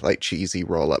tortilla, like cheesy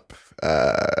roll up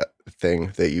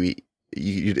thing that you eat.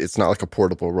 It's not like a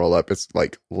portable roll up. It's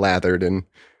like lathered in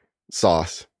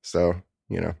sauce. So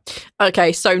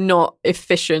Okay, so not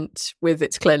efficient with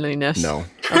its cleanliness. No.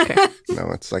 Okay.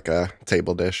 No, it's like a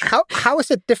table dish. How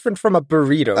is it different from a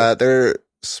burrito? They're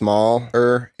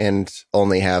smaller and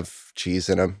only have cheese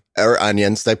in them. Or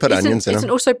onions. They put onions in them. Isn't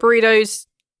also burritos,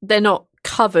 they're not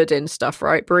covered in stuff,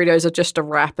 right? Burritos are just a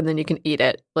wrap and then you can eat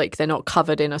it. Like, they're not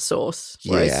covered in a sauce.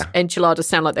 Whereas enchiladas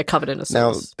sound like they're covered in a sauce.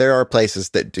 Now, there are places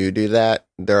that do that.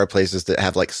 There are places that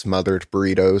have like smothered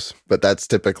burritos, but that's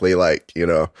typically like,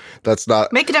 that's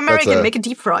not... Make it American, make it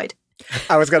deep fried.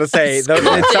 I was going to say, it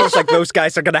sounds like those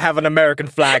guys are going to have an American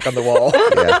flag on the wall.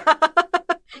 Yeah.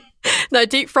 No,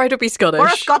 deep fried would be Scottish. Or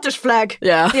a Scottish flag.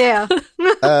 Yeah. Yeah.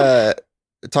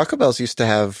 Taco Bell's used to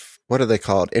have, what are they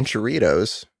called?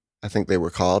 Enchiritos, I think they were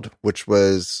called, which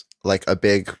was like a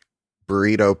big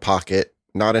burrito pocket,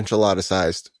 not enchilada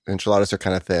sized. Enchiladas are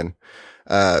kind of thin.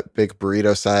 Big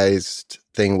burrito sized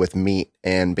thing with meat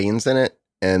and beans in it.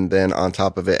 And then on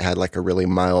top of it had like a really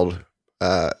mild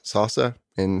salsa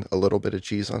and a little bit of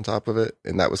cheese on top of it.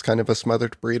 And that was kind of a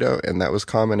smothered burrito. And that was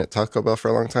common at Taco Bell for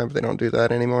a long time, but they don't do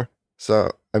that anymore.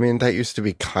 So, I mean, that used to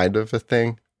be kind of a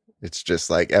thing. It's just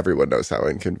like everyone knows how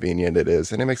inconvenient it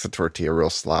is. And it makes the tortilla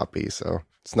real sloppy. So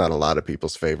it's not a lot of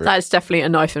people's favorite. That is definitely a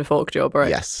knife and fork job, right?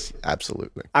 Yes,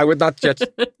 absolutely. I would not judge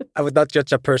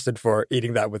a person for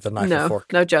eating that with a knife and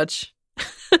fork. No judge.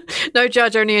 No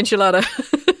judge, only enchilada.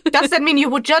 Does that mean you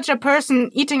would judge a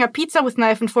person eating a pizza with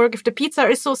knife and fork if the pizza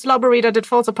is so slobbery that it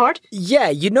falls apart? Yeah,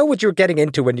 you know what you're getting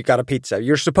into when you got a pizza.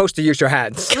 You're supposed to use your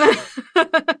hands.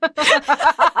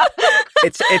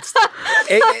 It's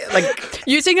like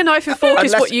using a knife and fork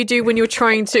is what you do when you're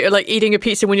trying to, like, eating a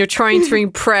pizza when you're trying to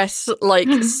impress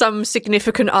like some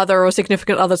significant other or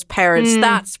significant other's parents.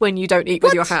 That's when you don't eat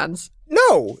with your hands.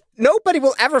 No, nobody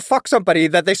will ever fuck somebody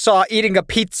that they saw eating a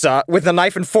pizza with a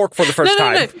knife and fork for the first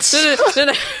time.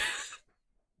 No.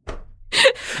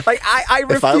 Like, I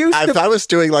refuse If I was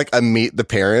doing like a meet the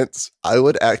parents, I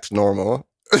would act normal.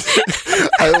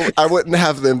 I wouldn't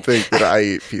have them think that I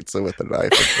eat pizza with a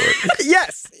knife and fork.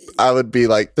 Yes. I would be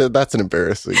like, that's an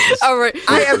embarrassing. All right.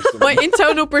 My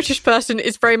internal British person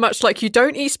is very much like, you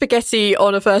don't eat spaghetti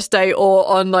on a first date or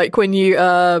on like when you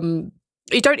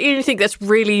don't eat anything that's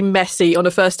really messy on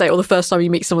a first date or the first time you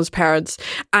meet someone's parents,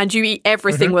 and you eat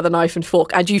everything with a knife and fork,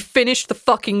 and you finish the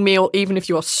fucking meal even if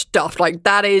you are stuffed. Like,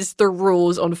 that is the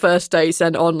rules on first dates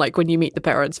and on like when you meet the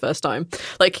parents first time.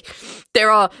 Like,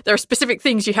 there are specific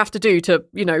things you have to do to,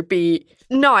 be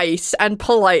nice and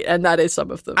polite, and that is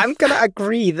some of them. I'm gonna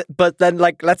agree, but then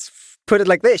like, let's put it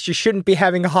like this: you shouldn't be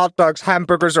having hot dogs,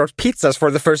 hamburgers, or pizzas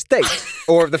for the first date,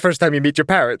 or the first time you meet your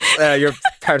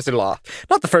parents-in-law.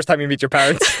 Not the first time you meet your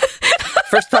parents.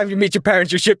 First time you meet your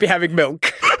parents, you should be having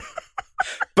milk.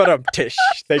 But Tish,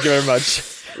 thank you very much.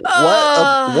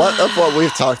 What of what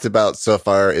we've talked about so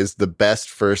far is the best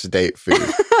first date food?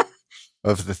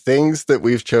 Of the things that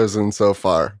we've chosen so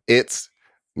far, it's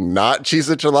not cheese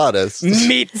enchiladas.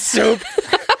 Meat soup.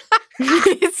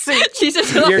 Cheese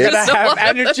enchiladas. You're going to have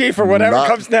energy for whatever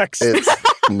comes next. It's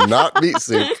not meat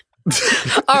soup.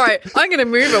 All right, I'm going to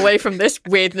move away from this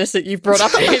weirdness that you've brought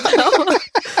up here now.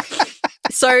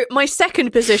 So my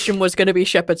second position was going to be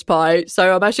shepherd's pie.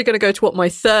 So I'm actually going to go to what my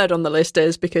third on the list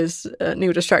is, because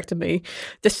Neil distracted me.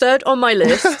 The third on my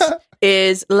list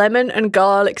is lemon and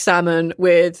garlic salmon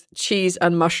with cheese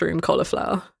and mushroom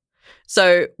cauliflower.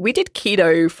 So we did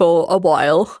keto for a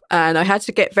while, and I had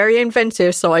to get very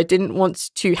inventive, so I didn't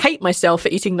want to hate myself for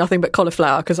eating nothing but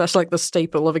cauliflower, because that's like the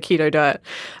staple of a keto diet.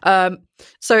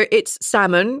 So it's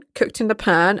salmon cooked in the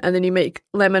pan, and then you make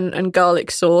lemon and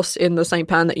garlic sauce in the same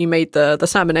pan that you made the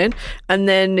salmon in, and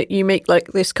then you make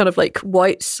like this kind of like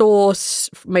white sauce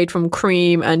made from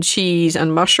cream and cheese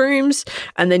and mushrooms,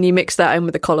 and then you mix that in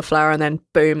with the cauliflower, and then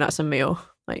boom, that's a meal.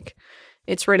 Like,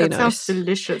 it's really nice. That sounds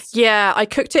delicious. Yeah, I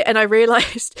cooked it and I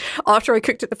realized after I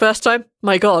cooked it the first time,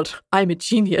 my God, I'm a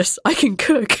genius. I can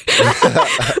cook.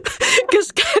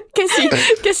 Because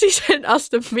Cassie sent us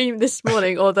the meme this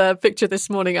morning, or the picture this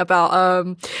morning,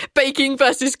 about baking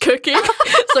versus cooking.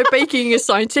 So baking is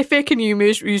scientific and you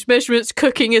use measurements.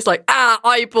 Cooking is like,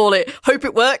 eyeball it. Hope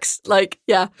it works. Like,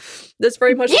 yeah, that's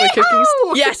very much my cooking.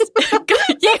 Yes.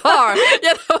 Yeehaw!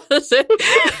 Yeah, that was it.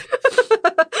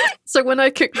 So when I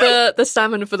cooked the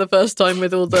salmon for the first time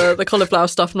with all the cauliflower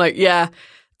stuff, I'm like, yeah,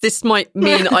 this might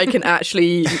mean I can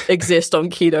actually exist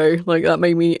on keto. Like, that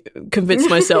made me convince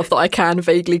myself that I can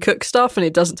vaguely cook stuff and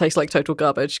it doesn't taste like total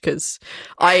garbage, because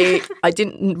I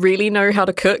didn't really know how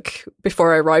to cook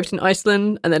before I arrived in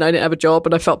Iceland, and then I didn't have a job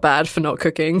and I felt bad for not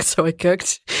cooking, so I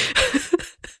cooked.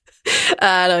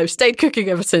 And I've stayed cooking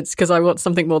ever since because I want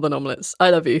something more than omelets.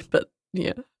 I love you, but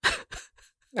yeah.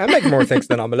 I make more things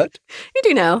than omelette. You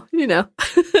do now.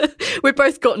 We've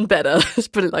both gotten better, let's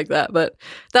put it like that. But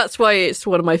that's why it's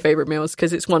one of my favourite meals,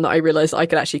 because it's one that I realised I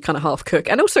could actually kind of half cook.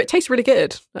 And also it tastes really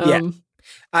good.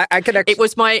 I could It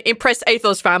was my Impressed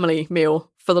Athos family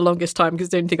meal for the longest time because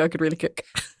I didn't think I could really cook.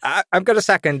 I'm going to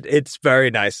second. It's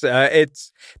very nice. There's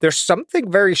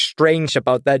something very strange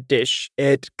about that dish.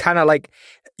 It kind of like,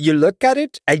 you look at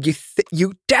it and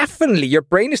you definitely, your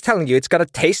brain is telling you it's going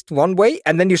to taste one way,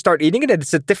 and then you start eating it and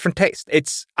it's a different taste.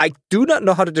 I do not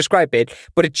know how to describe it,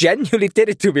 but it genuinely did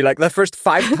it to me. Like the first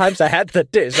 5 times I had the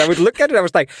dish, I would look at it, I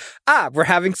was like, we're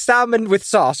having salmon with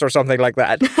sauce or something like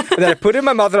that. And then I put it in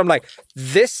my mouth and I'm like,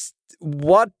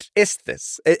 what is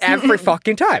this? Every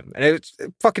fucking time. And it's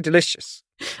fucking delicious.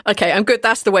 Okay, I'm good.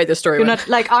 That's the way the story You're went. not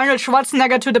like Arnold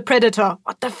Schwarzenegger to the Predator.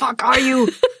 What the fuck are you?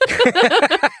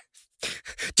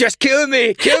 Just kill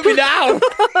me now.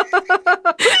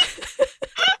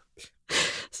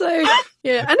 So,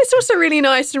 yeah. And it's also really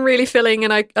nice and really filling,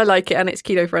 and I like it, and it's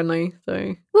keto friendly.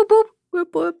 So, whoop, whoop,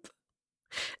 whoop, whoop.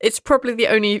 It's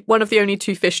probably one of the only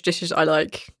 2 fish dishes I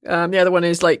like. The other one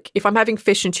is like, if I'm having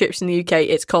fish and chips in the UK,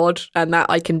 it's cod, and that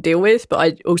I can deal with, but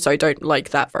I also don't like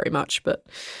that very much. But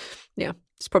yeah,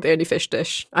 it's probably the only fish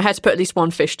dish. I had to put at least one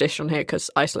fish dish on here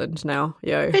because Iceland now,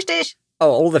 yo. Fish dish. Oh,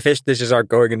 all the fish dishes are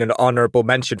going in an honourable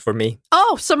mention for me.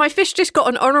 Oh, so my fish dish got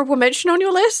an honourable mention on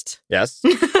your list? Yes.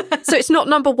 So it's not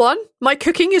number 1? My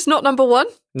cooking is not number 1?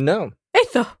 No.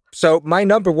 Either. So my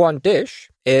number 1 dish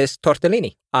is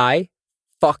tortellini. I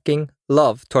fucking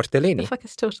love tortellini. The fuck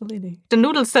is tortellini? The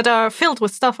noodles that are filled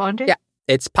with stuff, aren't they? Yeah.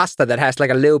 It's pasta that has like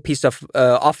a little piece of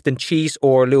often cheese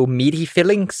or little meaty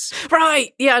fillings.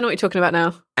 Right. Yeah, I know what you're talking about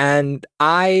now. And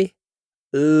I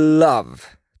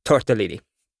love tortellini.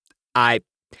 I've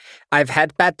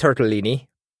had bad tortellini,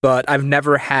 but I've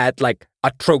never had like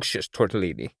atrocious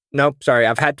tortellini. No, sorry,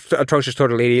 I've had atrocious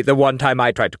tortellini the one time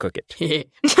I tried to cook it.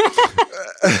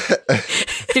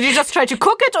 Did you just try to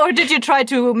cook it, or did you try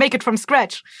to make it from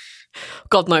scratch?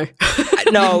 God, no.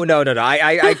 No.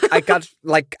 I got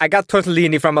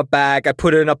tortellini from a bag. I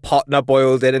put it in a pot and I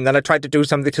boiled it, and then I tried to do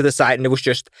something to the side, and it was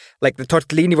just like the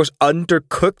tortellini was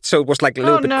undercooked, so it was like a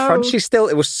little bit crunchy still.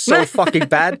 It was so fucking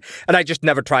bad, and I just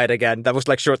never tried again. That was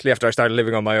like shortly after I started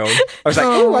living on my own. I was like,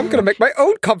 I'm gonna make my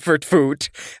own comfort food,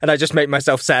 and I just made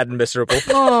myself sad and miserable.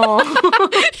 Oh,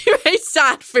 You ate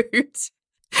sad food.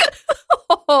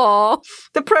 Oh,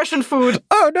 depression food.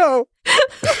 Oh no.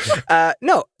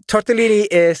 No. Tortellini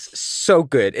is so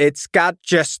good. It's got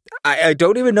just, I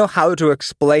don't even know how to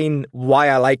explain why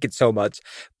I like it so much,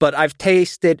 but I've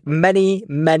tasted many,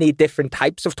 many different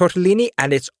types of tortellini,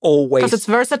 and it's always... Because it's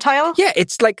versatile? Yeah,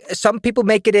 it's like some people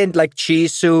make it in like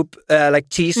cheese soup, like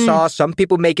cheese sauce. Some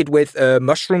people make it with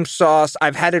mushroom sauce.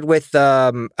 I've had it with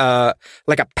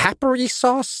like a peppery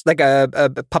sauce, like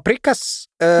a paprika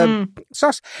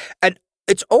sauce. And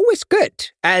it's always good.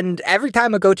 And every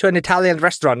time I go to an Italian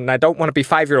restaurant and I don't want to be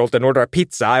 5-year-old and order a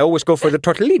pizza, I always go for the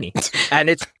tortellini. And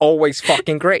it's always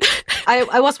fucking great.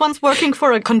 I was once working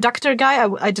for a conductor guy.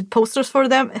 I did posters for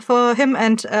him.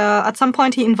 And at some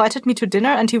point he invited me to dinner,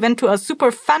 and he went to a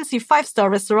super fancy 5-star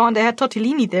restaurant. They had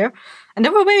tortellini there. And they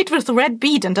were made with red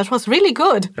beet, and that was really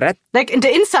good. Like in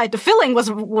the inside, the filling was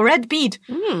red beet.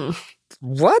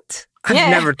 What? I've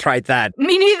never tried that.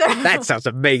 Me neither. That sounds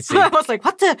amazing. I was like,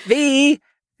 what the?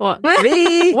 what?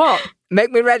 What?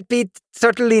 Make me red beet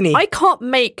tortellini. I can't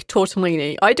make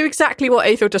tortellini. I do exactly what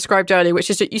Aethel described earlier, which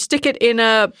is that you stick it in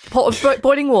a pot of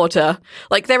boiling water.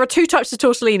 Like, there are 2 types of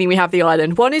tortellini we have the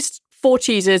island. One is 4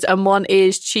 cheeses and one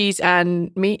is cheese and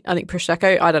meat. I think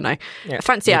prosciutto. I don't know. Yeah,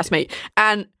 fancy ass meat.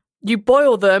 And you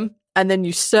boil them and then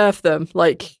you serve them.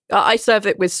 Like, I serve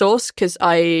it with sauce because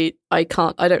I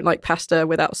don't like pasta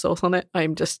without sauce on it.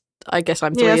 I guess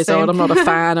I'm 3 years old. I'm not a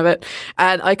fan of it.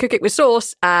 And I cook it with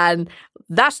sauce, and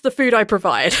that's the food I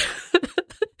provide.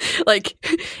 Like,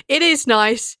 it is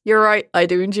nice. You're right. I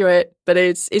do enjoy it, but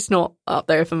it's not up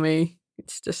there for me.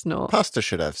 It's just not. Pasta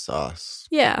should have sauce.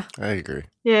 Yeah. I agree.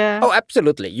 Yeah. Oh,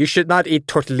 absolutely. You should not eat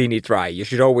tortellini dry. You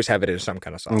should always have it in some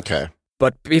kind of sauce. Okay.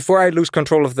 But before I lose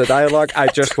control of the dialogue, I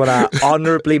just want to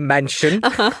honorably mention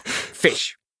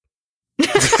fish.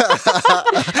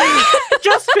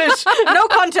 Just fish. No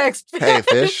context. Hey,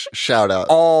 fish. Shout out.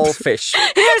 All fish.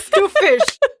 Here's 2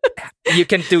 fish. You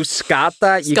can do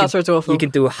skata. Skata is awful. You can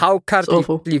do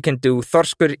hákarl. You can do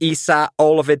þorskur, ýsa,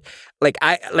 all of it.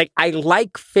 I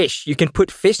like fish. You can put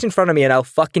fish in front of me and I'll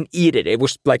fucking eat it. It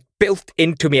was like built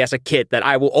into me as a kid that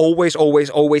I will always,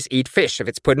 always, always eat fish if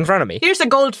it's put in front of me. Here's a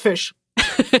goldfish.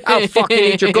 I'll fucking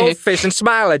eat your goldfish and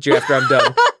smile at you after I'm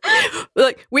done.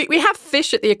 Like, we have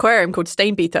fish at the aquarium called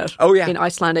steinbiter. Oh, yeah. In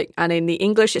Icelandic, and in the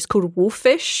English it's called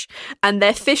wolffish. And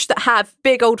they're fish that have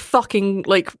big old fucking,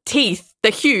 like, teeth.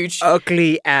 They're huge.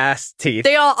 Ugly ass teeth.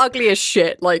 They are ugly as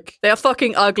shit. Like, they are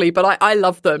fucking ugly, but I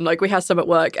love them. Like, we had some at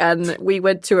work, and we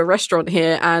went to a restaurant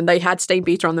here, and they had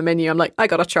steinbiter on the menu. I'm like, I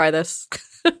gotta try this.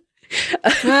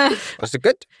 Was it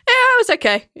good? Yeah, it was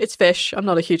okay. It's fish. I'm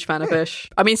not a huge fan of fish.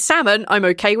 I mean, salmon I'm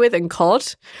okay with, and cod.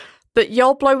 But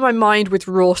y'all blow my mind with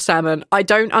raw salmon. I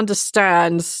don't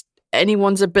understand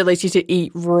anyone's ability to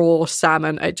eat raw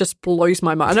salmon. It just blows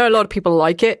my mind. I know a lot of people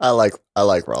like it. I like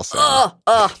raw salmon.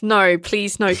 No,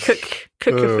 please, no. Cook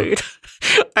your food.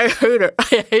 I hate it.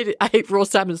 I hate it. I hate raw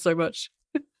salmon so much.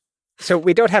 So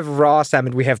we don't have raw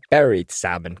salmon, we have buried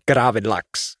salmon,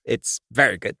 gravenlax. It's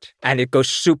very good. And it goes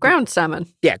super... Ground salmon.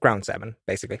 Yeah, ground salmon,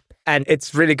 basically. And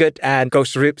it's really good and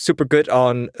goes super good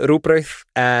on rugbrauð,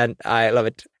 and I love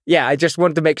it. Yeah, I just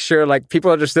wanted to make sure, like,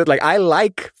 people understood, like, I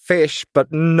like fish,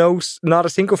 but not a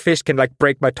single fish can, like,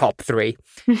 break my top 3.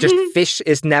 Just fish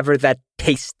is never that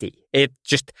tasty. It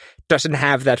just doesn't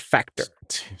have that factor.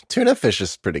 Tuna fish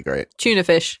is pretty great. Tuna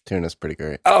fish. Tuna's pretty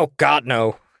great. Oh, God,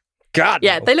 no. God,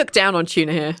 yeah, no. They look down on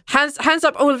tuna here. Hands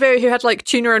up all of you who had like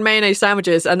tuna and mayonnaise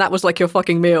sandwiches, and that was like your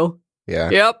fucking meal. Yeah.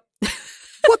 Yep.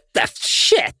 What the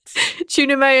shit?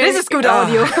 Tuna mayonnaise. This is good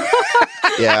audio.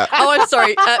 Yeah. Oh, I'm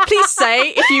sorry. Please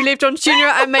say if you lived on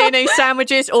tuna and mayonnaise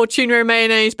sandwiches or tuna and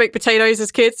mayonnaise baked potatoes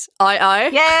as kids. Aye.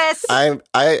 Yes. I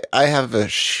have a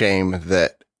shame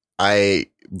that I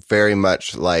very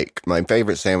much like my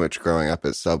favorite sandwich growing up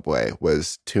at Subway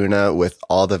was tuna with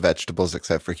all the vegetables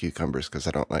except for cucumbers because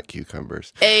I don't like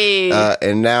cucumbers. Hey.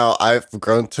 And now I've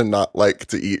grown to not like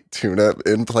to eat tuna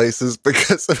in places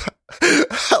because of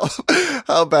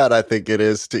how bad I think it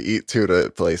is to eat tuna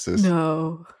at places.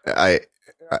 No. I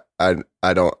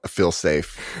don't feel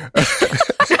safe.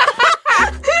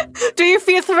 Do you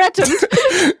feel threatened?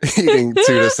 Eating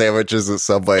tuna sandwiches at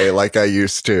Subway like I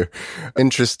used to.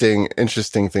 Interesting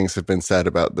things have been said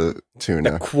about the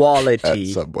tuna. The quality. At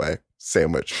Subway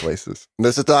sandwich places.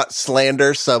 This is not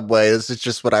slander Subway. This is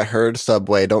just what I heard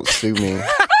Subway. Don't sue me.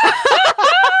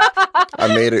 I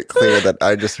made it clear that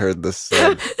I just heard this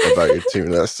said about your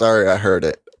tuna. Sorry I heard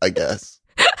it, I guess.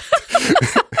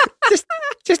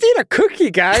 Just eat a cookie,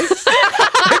 guys.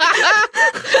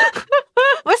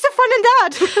 What's the fun in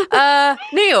that?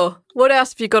 Neil, what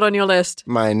else have you got on your list?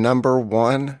 My number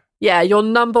one. Yeah, your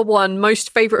number one most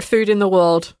favorite food in the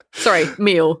world. Sorry,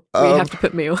 meal. We have to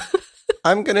put meal.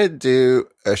 I'm going to do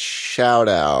a shout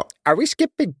out. Are we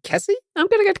skipping Kessie? I'm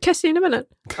going to go to Kessie in a minute.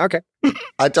 Okay.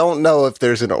 I don't know if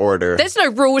there's an order. There's no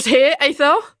rules here,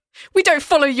 Aethel. We don't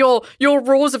follow your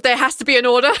rules if there has to be an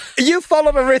order. You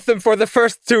follow the rhythm for the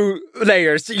first 2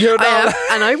 layers. You know, I am,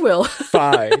 and I will.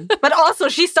 Fine. But also,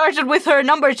 she started with her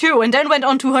number 2 and then went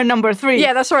on to her number 3.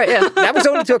 Yeah, that's right, yeah. That was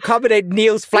only to accommodate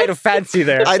Neil's flight of fancy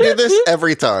there. I do this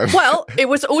every time. Well, it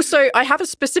was also, I have a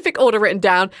specific order written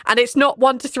down, and it's not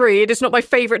 1 to 3. It is not my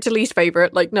favorite to least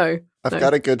favorite. Like, no. I've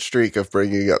got a good streak of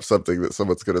bringing up something that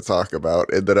someone's going to talk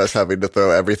about and then us having to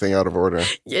throw everything out of order.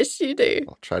 Yes, you do.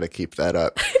 I'll try to keep that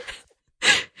up.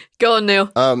 Go on,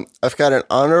 Neil. I've got an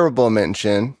honorable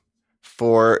mention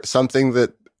for something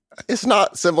that is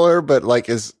not similar, but like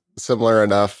is similar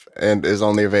enough and is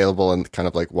only available in kind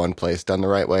of like one place done the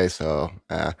right way. So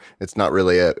it's not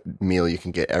really a meal you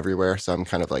can get everywhere. So I'm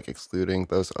kind of like excluding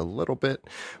those a little bit.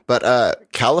 But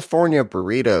California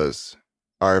burritos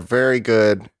are very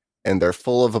good and they're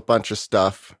full of a bunch of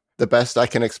stuff. The best I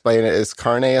can explain it is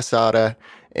carne asada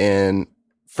and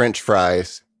French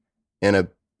fries in a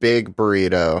big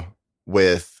burrito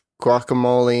with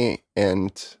guacamole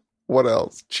and what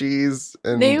else? Cheese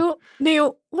and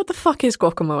Neil, what the fuck is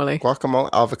guacamole? Guacamole,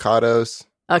 avocados.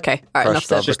 Okay, all right, enough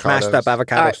said. Just mashed up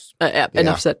avocados. All right,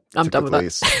 enough said. I'm done with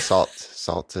that.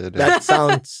 Salted. That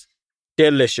sounds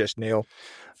delicious, Neil.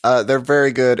 They're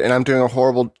very good, and I'm doing a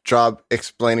horrible job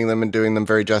explaining them and doing them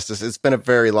very justice. It's been a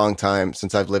very long time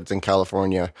since I've lived in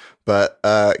California, but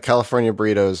California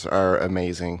burritos are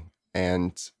amazing,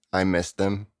 and I miss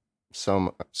them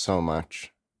so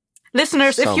much.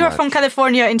 Listeners, if you're from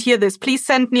California and hear this, please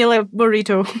send Neil a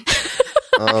burrito.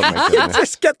 Oh my goodness.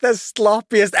 Just get the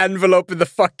sloppiest envelope in the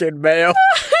fucking mail.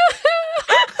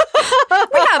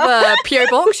 We have a PO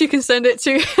box you can send it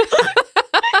to.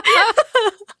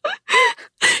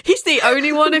 He's the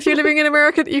only one, if you're living in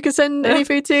America, that you can send any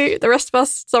food to. The rest of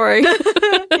us, sorry.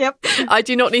 Yep. I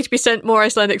do not need to be sent more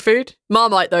Icelandic food.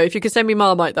 Marmite, though. If you could send me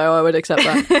Marmite, though, I would accept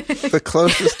that. The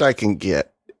closest I can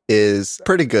get is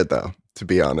pretty good, though, to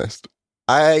be honest.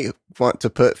 I want to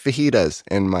put fajitas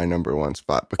in my number one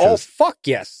spot because... Oh, fuck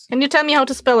yes. Can you tell me how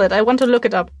to spell it? I want to look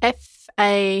it up.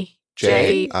 Fajitas.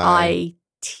 Jita.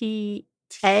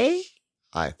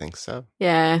 I think so.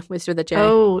 Yeah, with a J.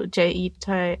 Oh,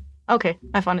 Jita. Okay,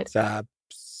 I found it. It's a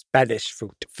Spanish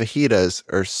food. Fajitas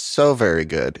are so very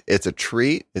good. It's a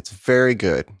treat. It's very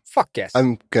good. Fuck yes.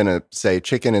 I'm gonna say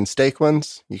chicken and steak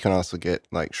ones. You can also get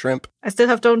like shrimp. I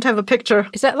still don't have a picture.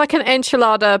 Is that like an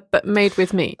enchilada but made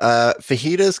with meat?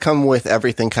 Fajitas come with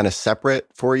everything kind of separate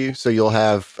for you. So you'll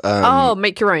have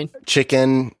make your own.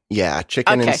 chicken. Yeah,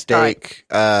 chicken and steak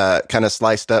kind of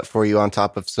sliced up for you on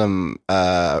top of some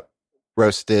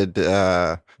roasted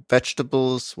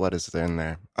vegetables. What is there in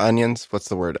there? Onions. What's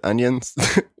the word? Onions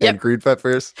and green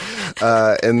peppers.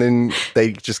 And then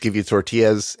they just give you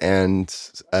tortillas and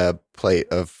a plate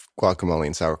of guacamole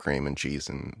and sour cream and cheese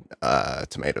and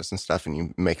tomatoes and stuff. And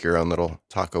you make your own little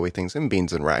taco-y things and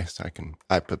beans and rice.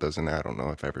 I put those in there. I don't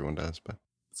know if everyone does, but.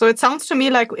 So it sounds to me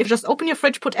like if you just open your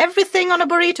fridge, put everything on a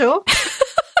burrito.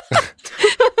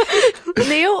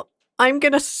 Neil, I'm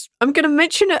gonna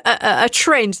mention a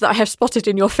trend that I have spotted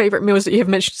in your favorite meals that you have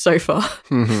mentioned so far.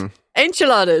 Mm-hmm.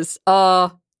 Enchiladas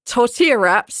are tortilla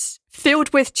wraps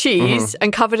filled with cheese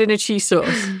and covered in a cheese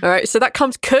sauce. All right, so that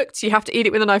comes cooked. You have to eat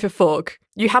it with a knife and fork.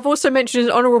 You have also mentioned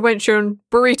an honorable mention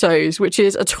burritos, which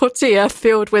is a tortilla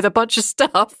filled with a bunch of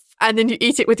stuff, and then you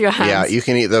eat it with your hands. Yeah, you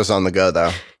can eat those on the go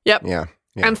though. Yep. Yeah.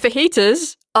 And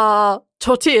fajitas are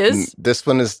tortillas. This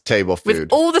one is table food.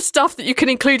 With all the stuff that you can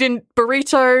include in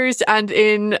burritos and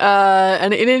in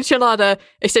an enchilada,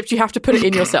 except you have to put it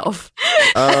in yourself.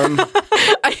 Are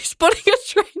you spotting a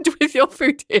trend with your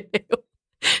food here?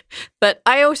 But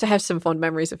I also have some fond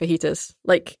memories of fajitas.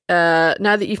 Like,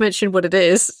 now that you've mentioned what it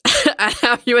is and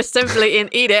how you assemble it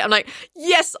and eat it, I'm like,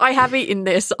 yes, I have eaten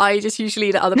this. I just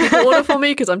usually let other people order for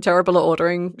me because I'm terrible at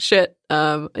ordering shit.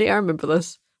 Yeah, I remember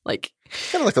this. Like,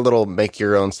 kind of like a little make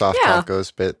your own soft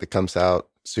tacos bit that comes out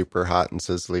super hot and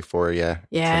sizzly for you.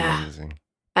 Yeah. It's amazing.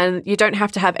 And you don't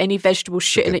have to have any vegetable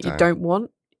shit in it you don't want.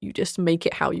 You just make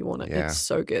it how you want it. Yeah. It's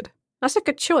so good. That's a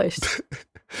good choice.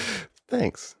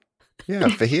 Thanks. Yeah,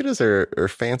 fajitas are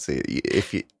fancy.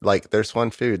 If you like, there's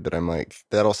one food that I'm like,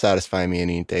 that'll satisfy me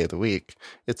any day of the week.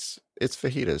 It's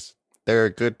fajitas. They're a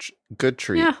good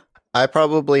treat. Yeah. I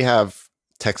probably have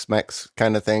Tex-Mex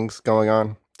kind of things going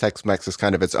on. Tex-Mex is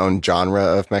kind of its own genre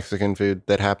of Mexican food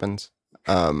that happens.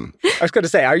 I was going to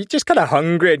say, are you just kind of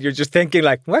hungry and you're just thinking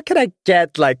like, what can I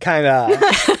get like kind of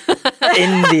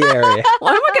in the area?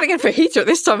 Why am I going to get fajita at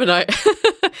this time of night?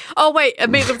 Oh, wait, a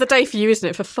middle of the day for you, isn't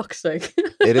it? For fuck's sake.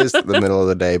 It is the middle of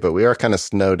the day, but we are kind of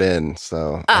snowed in,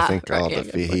 so I think all the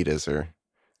fajitas are...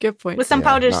 Good point. With some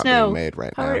powdered snow. Being made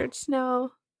right powdered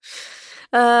snow.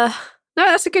 No,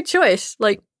 that's a good choice.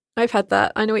 Like, I've had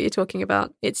that. I know what you're talking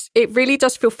about. It really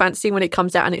does feel fancy when it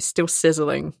comes out and it's still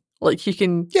sizzling. Like you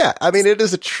can... Yeah, I mean, it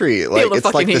is a treat. Like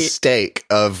it's like heat. the steak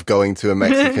of going to a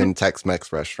Mexican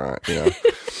Tex-Mex restaurant, you know?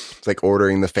 It's like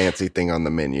ordering the fancy thing on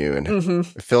the menu and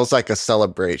it feels like a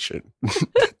celebration.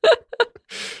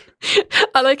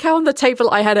 I like how on the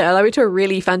table I had it. I went to a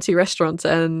really fancy restaurant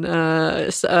and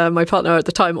my partner at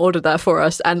the time ordered that for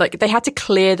us. And like they had to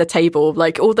clear the table,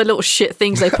 like all the little shit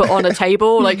things they put on a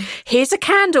table. Like here's a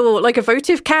candle, like a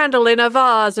votive candle in a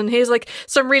vase. And here's like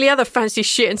some really other fancy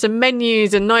shit and some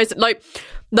menus and nice, like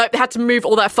they had to move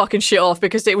all that fucking shit off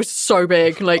because it was so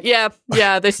big. Like, yeah,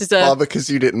 this is all because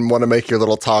you didn't want to make your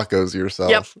little tacos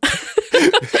yourself. Yep.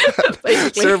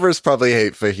 Servers probably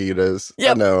hate fajitas.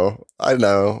 Yep. I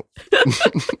know.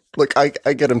 Look, I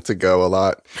get them to go a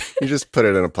lot. You just put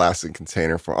it in a plastic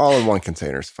container all in one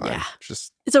container is fine. Yeah.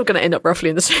 It's all going to end up roughly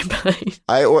in the same place.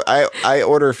 I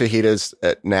order fajitas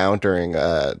now during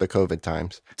the COVID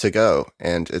times to go,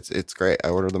 and it's great. I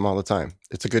order them all the time.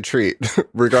 It's a good treat,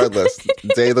 regardless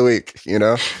day of the week. You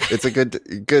know, it's a good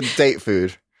date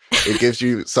food. It gives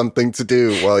you something to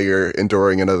do while you're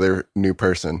enduring another new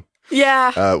person.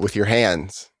 Yeah. With your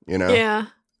hands, you know. Yeah.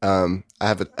 I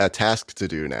have a task to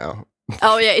do now.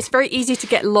 Oh yeah, it's very easy to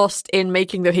get lost in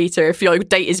making the heater if your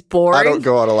date is boring. I don't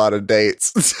go on a lot of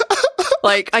dates.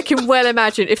 Like, I can well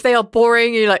imagine if they are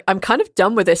boring, you're like, I'm kind of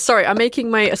done with this. Sorry, I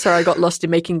got lost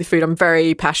in making the food. I'm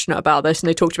very passionate about this. And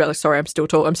they talked about, like, sorry, I'm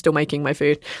still making my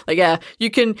food. Like, yeah, you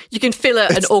can fill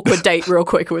an awkward date real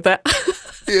quick with that.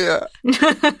 Yeah.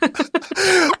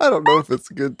 I don't know if it's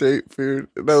a good date food.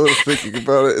 Now that I'm thinking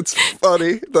about it, it's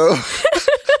funny, though.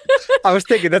 I was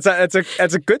thinking that's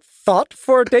a good thought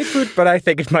for date food, but I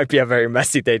think it might be a very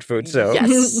messy date food. So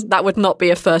yes, that would not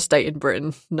be a first date in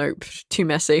Britain. Nope, too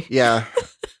messy. Yeah,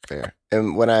 fair.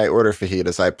 And when I order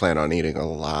fajitas, I plan on eating a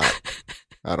lot.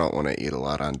 I don't want to eat a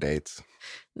lot on dates.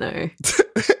 No.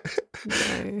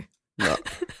 No.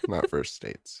 Not first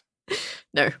dates.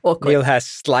 No, awkward. Neil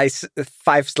has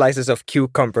 5 slices of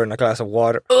cucumber in a glass of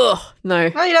water. Ugh, no.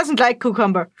 No, he doesn't like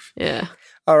cucumber. Yeah.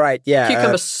 All right, yeah.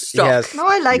 Cucumber stock. Yes. No,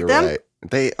 I like You're them. right.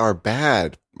 They are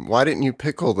bad. Why didn't you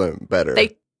pickle them better?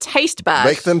 They taste bad.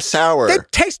 Make them sour. They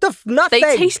taste of nothing.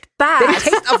 They taste bad. They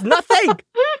taste of nothing.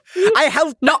 I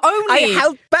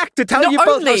held back to tell Not you both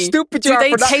how only stupid do you are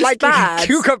they for not taste liking bad,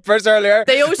 cucumbers earlier.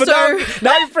 they also- But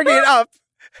now you're bringing it up.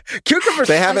 Cucumbers.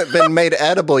 They haven't been made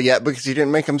edible yet because you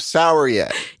didn't make them sour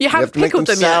yet. You haven't have to make pickled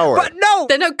them yet. sour. But no,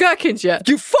 They're not gherkins yet.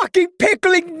 you fucking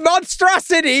pickling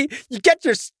monstrosity. You get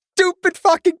your stupid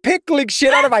fucking pickling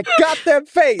shit out of my goddamn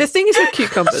face. The thing is with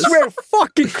cucumbers, swear to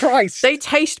fucking Christ. they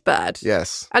taste bad.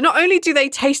 Yes. And not only do they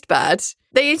taste bad,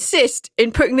 they insist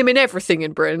in putting them in everything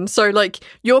in Britain. So, like,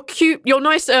 your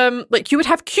nice, like, you would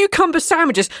have cucumber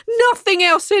sandwiches, nothing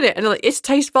else in it. And, like, it's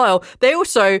taste vile. They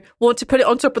also want to put it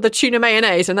on top of the tuna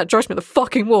mayonnaise, and that drives me at the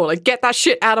fucking wall. Like, get that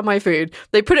shit out of my food.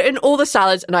 They put it in all the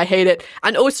salads, and I hate it.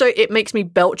 And also, it makes me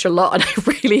belch a lot, and I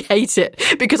really hate it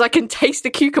because I can taste the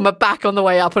cucumber back on the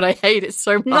way up, and I hate it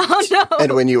so much. No.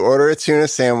 And when you order a tuna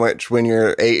sandwich when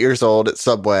you're 8 years old at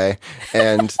Subway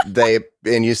and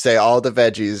you say all the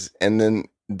veggies and then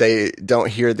they don't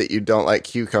hear that you don't like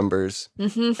cucumbers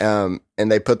and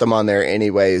they put them on there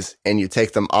anyways and you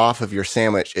take them off of your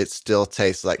sandwich, it still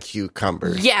tastes like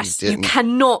cucumbers. Yes, you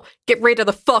cannot get rid of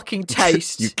the fucking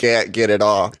taste. You can't get it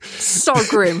off. So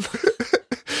grim.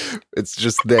 It's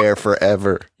just there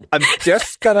forever. I'm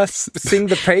just gonna sing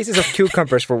the praises of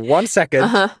cucumbers for 1 second,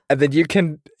 and then you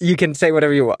can say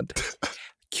whatever you want.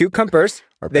 Cucumbers,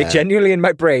 they genuinely in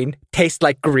my brain taste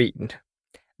like green.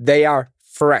 They are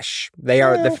fresh. They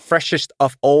are the freshest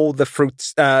of all the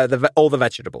fruits, all the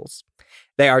vegetables.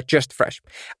 They are just fresh.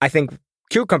 I think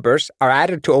cucumbers are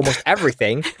added to almost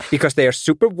everything because they are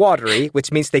super watery,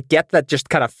 which means they get that just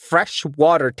kind of fresh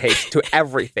water taste to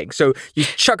everything. So you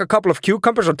chuck a couple of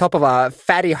cucumbers on top of a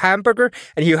fatty hamburger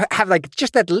and you have like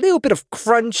just that little bit of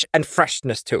crunch and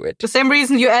freshness to it. The same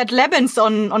reason you add lemons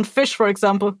on fish, for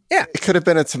example. Yeah. It could have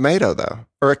been a tomato, though,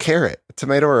 or a carrot. A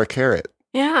tomato or a carrot.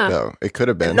 Yeah. No, it could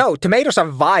have been. No, tomatoes are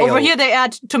vile. Over here, they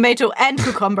add tomato and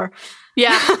cucumber.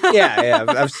 Yeah. Yeah,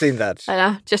 I've seen that.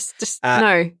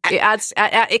 No. It adds.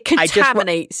 It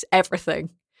contaminates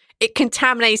everything. It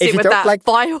contaminates it with that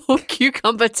vile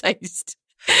cucumber taste.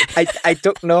 I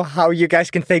don't know how you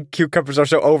guys can think cucumbers are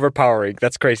so overpowering.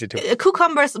 That's crazy too.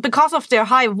 Cucumbers, because of their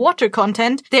high water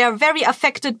content, they are very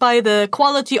affected by the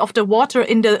quality of the water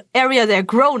in the area they're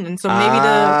grown in. So maybe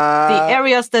the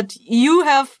areas that you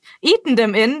have eaten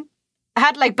them in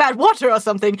had like bad water or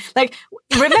something. Like,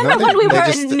 remember when we were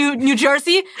in New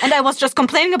Jersey and I was just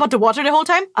complaining about the water the whole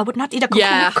time? I would not eat a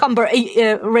cucumber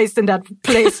raised in that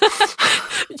place.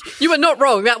 You were not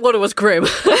wrong. That water was grim.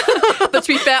 But to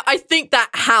be fair, I think that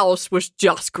house was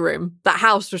just grim. That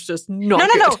house was just not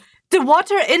good. No. The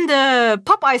water in the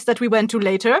Popeyes that we went to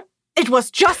later, it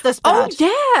was just as bad. Oh,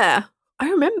 yeah. I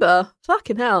remember.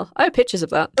 Fucking hell. I have pictures of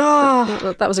that.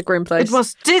 Oh, that was a grim place. It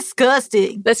was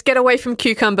disgusting. Let's get away from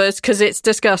cucumbers because it's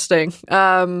disgusting.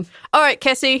 All right,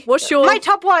 Kessie, what's your... My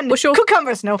top one. What's your...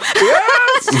 Cucumbers, no.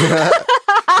 Yes!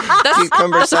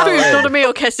 That's a food, not a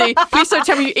meal, Kessie. Please don't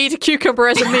tell me you eat a cucumber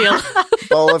as a meal.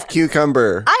 Bowl of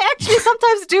cucumber. I actually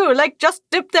sometimes do. Like, just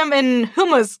dip them in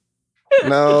hummus.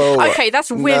 No. Okay, that's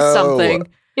with something.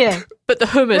 Yeah. But the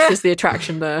hummus is the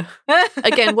attraction there.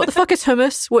 Again, what the fuck is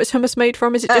hummus? What is hummus made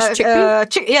from? Is it just chickpea?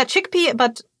 Chickpea,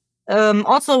 but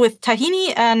also with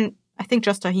tahini and I think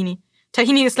just tahini.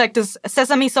 Tahini is like this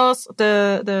sesame sauce.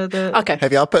 Okay.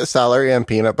 Have y'all put celery and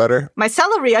peanut butter? My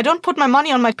celery. I don't put my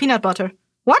money on my peanut butter.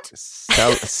 What?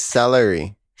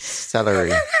 Celery.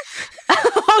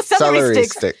 Oh, celery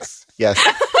sticks. Yes.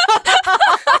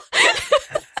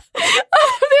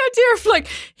 The idea of like,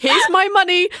 here's my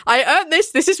money, I earned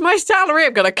this is my salary,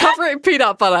 I'm going to cover it in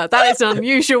peanut butter. That is an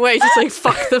unusual way to say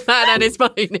fuck the man and his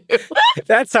money.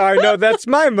 That's how I know that's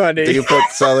my money. Do you put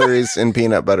celeries in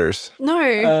peanut butters? No.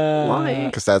 Why?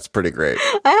 Because that's pretty great.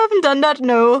 I haven't done that,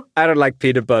 no. I don't like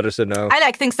peanut butter, so no. I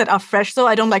like things that are fresh, so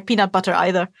I don't like peanut butter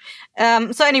either.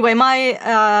 So anyway,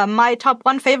 my top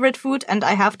one favorite food, and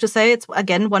I have to say it's,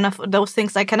 again, one of those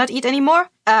things I cannot eat anymore.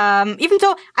 Even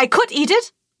though I could eat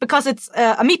it, because it's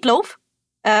a meatloaf.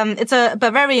 It's a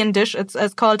Bavarian dish.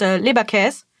 It's called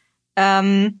Leberkäse.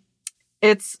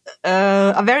 It's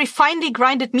a very finely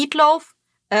grinded meatloaf,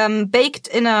 baked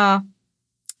in a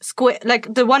square,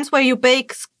 like the ones where you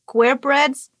bake square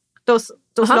breads, those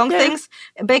long things,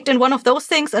 baked in one of those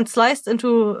things and sliced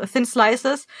into thin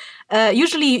slices.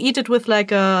 Usually you eat it with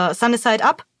like a sunny side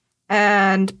up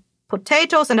and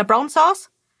potatoes and a brown sauce.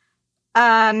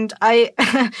 And I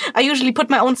usually put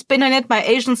my own spin on it. My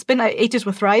Asian spin, I ate it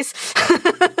with rice.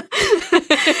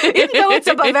 Even though it's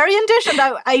a Bavarian dish, and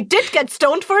I did get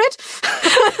stoned for it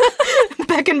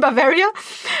back in Bavaria.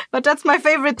 But that's my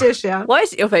favorite dish, yeah. Why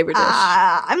is it your favorite dish?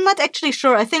 I'm not actually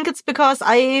sure. I think it's because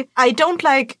I don't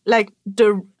like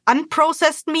the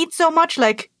unprocessed meat so much.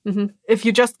 Like, if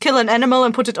you just kill an animal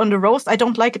and put it on the roast, I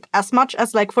don't like it as much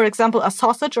as, like, for example, a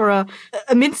sausage or a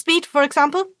minced meat, for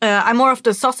example. I'm more of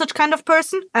the sausage kind of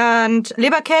person. And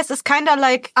Leberkäse is kind of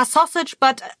like a sausage,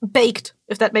 but baked,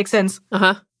 if that makes sense.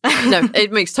 Uh-huh. No,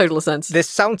 it makes total sense. This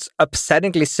sounds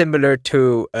upsettingly similar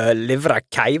to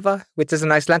livrakaiva, which is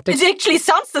an Icelandic. It actually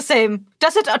sounds the same.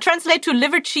 Does it translate to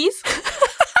liver cheese?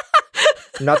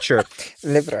 Not sure.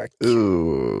 Livrak.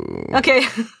 Ooh. Okay.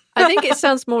 I think it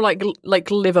sounds more like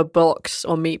liver box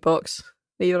or meat box.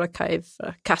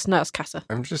 Kassa.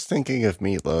 I'm just thinking of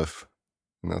meatloaf.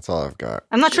 And that's all I've got.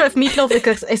 I'm not sure if meatloaf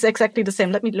is exactly the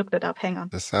same. Let me look that up. Hang on.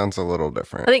 This sounds a little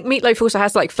different. I think meatloaf also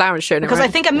has like flour and sugar in it, Because right?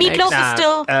 I think a meatloaf is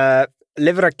still...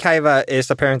 Livrakaiva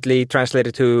is apparently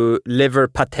translated to liver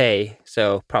pate,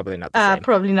 so probably not the same.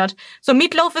 Probably not. So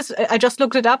meatloaf is, I just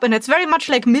looked it up, and it's very much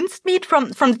like minced meat from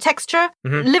the texture.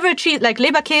 Liver cheese, like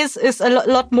Leberkäse, is a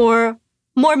lot more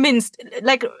minced.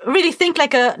 Like, really think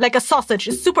like a sausage.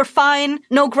 It's super fine,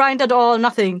 no grind at all,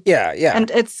 nothing. Yeah.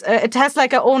 And it has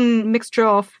like a own mixture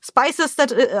of spices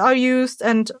that are used,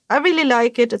 and I really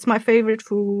like it. It's my favorite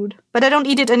food. But I don't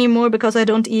eat it anymore because I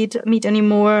don't eat meat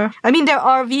anymore. I mean, there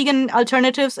are vegan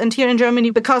alternatives, and here in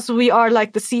Germany, because we are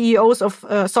like the CEOs of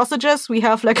sausages, we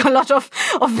have like a lot of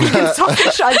vegan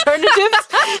sausage alternatives.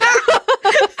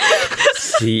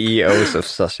 CEOs of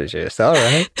sausages, all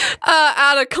right.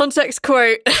 Out of context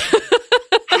quote.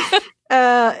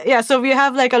 So we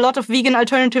have like a lot of vegan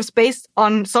alternatives based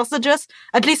on sausages.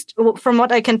 At least from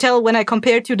what I can tell when I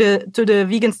compare to the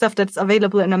vegan stuff that's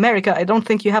available in America. I don't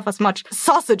think you have as much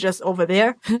sausages over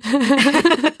there.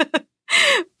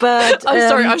 But I'm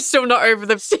sorry, I'm still not over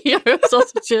the CEO of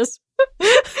sausages.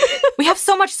 We have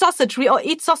so much sausage. We all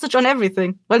eat sausage on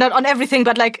everything. Well, not on everything,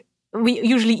 but like we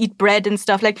usually eat bread and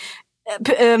stuff. Like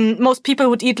most people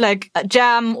would eat like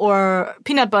jam or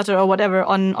peanut butter or whatever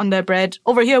on their bread.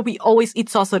 Over here, we always eat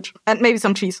sausage and maybe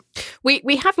some cheese.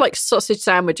 We have like sausage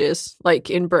sandwiches, like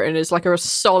in Britain. Is like a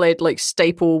solid like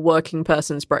staple working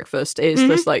person's breakfast.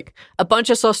 There's like a bunch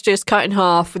of sausages cut in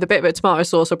half with a bit of tomato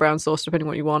sauce or brown sauce, depending on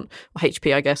what you want, or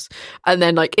HP, I guess. And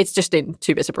then like it's just in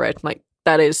 2 bits of bread. Like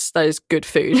that is good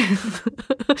food.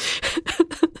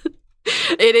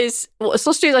 It is. Well,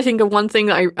 sausages, I think, are one thing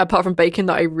that apart from bacon,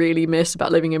 that I really miss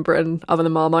about living in Britain, other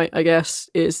than Marmite, I guess,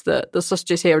 is that the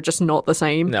sausages here are just not the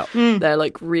same. No. They're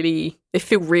like really, they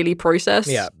feel really processed.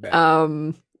 Yeah.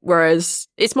 Whereas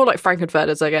it's more like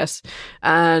Frankenfurters, I guess.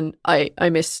 And I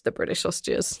miss the British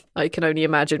sausages. I can only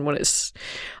imagine when it's...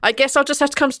 I guess I'll just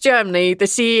have to come to Germany, the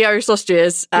CEO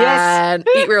sausages, and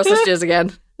eat real sausages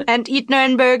again. And eat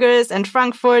Nürnbergers and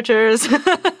Frankfurters.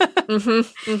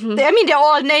 I mean, they're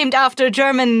all named after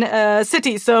German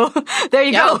cities, so there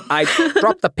you go. I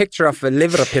dropped a picture of a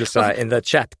Livrapilsa in the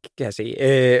chat,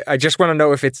 Cassie. I just want to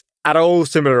know if it's at all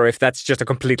similar, or if that's just a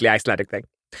completely Icelandic thing.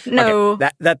 No.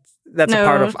 Okay. That's a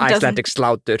part of Icelandic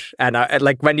slaughter. And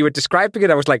like when you were describing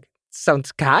it, I was like,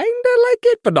 sounds kind of like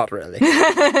it, but not really.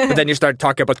 But then you start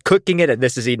talking about cooking it, and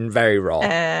this is eaten very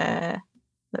raw.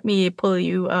 Let me pull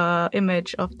you an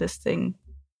image of this thing.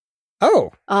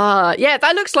 Oh. Yeah,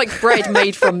 that looks like bread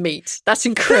made from meat. That's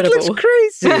incredible. That looks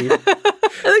crazy.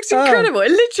 It looks incredible.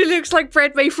 It literally looks like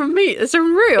bread made from meat. It's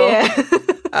unreal. Yeah.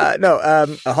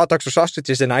 Hot dogs or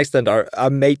sausages in Iceland are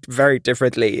made very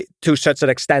differently, to such an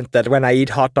extent that when I eat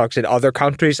hot dogs in other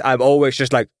countries, I'm always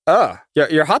just like,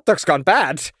 your hot dog's gone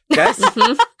bad. Guys,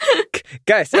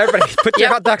 guys, everybody, put your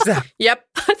hot dogs down. Yep.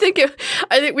 I think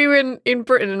we were in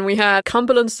Britain, and we had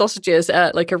Cumberland sausages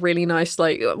at like a really nice,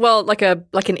 like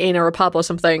an inn or a pub or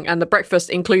something, and the breakfast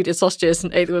included sausages,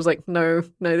 and Aiden was like, no,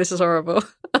 this is horrible.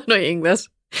 I'm not eating this.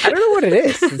 I don't know what it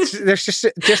is. There's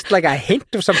just like a hint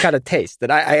of some kind of taste that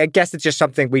I guess it's just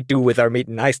something we do with our meat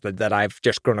in Iceland that I've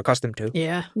just grown accustomed to.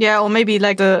 Yeah. Yeah, or maybe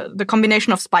like the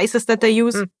combination of spices that they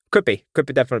use. Could be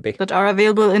definitely. That are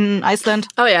available in Iceland.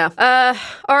 Oh, yeah.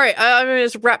 All right, I'm going to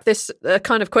just wrap this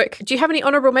kind of quick. Do you have any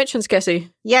honourable mentions,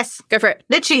 Cassie? Yes. Go for it.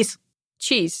 Litchis.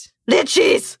 Cheese.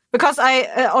 Litchis! Because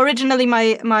I originally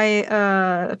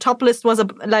my top list was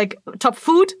top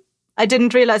food. I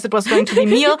didn't realize it was going to be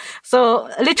meal. So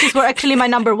litchis were actually my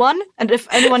number one. And if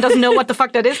anyone doesn't know what the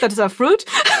fuck that is a fruit.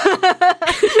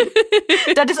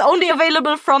 that is only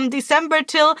available from December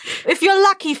till, if you're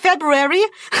lucky, February.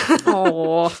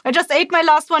 Oh, I just ate my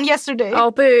last one yesterday.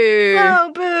 Oh, boo.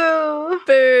 Oh, boo.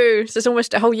 Boo. So it's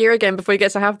almost a whole year again before you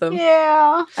get to have them.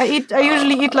 Yeah. I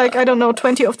usually eat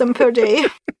 20 of them per day.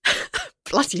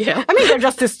 Bloody hell. I mean, they're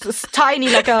just this tiny,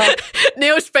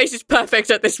 Neil's face is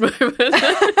perfect at this moment.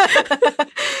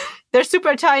 They're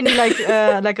super tiny, what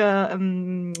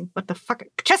the fuck?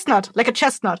 Chestnut, like a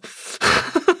chestnut.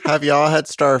 Have y'all had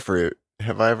starfruit?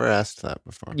 Have I ever asked that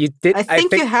before? You did. I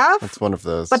think you have. That's one of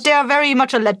those. But they are very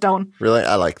much a letdown. Really?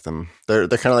 I like them. They're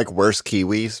kind of like worse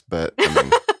kiwis, but I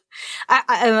mean...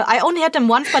 I only had them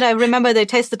once, but I remember they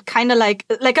tasted kind of like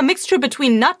a mixture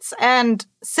between nuts and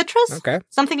citrus. Okay.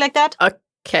 Something like that.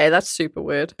 Okay, that's super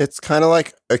weird. It's kind of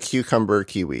like a cucumber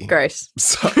kiwi. Grace.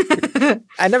 Sorry.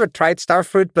 I never tried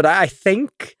starfruit, but I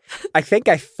think I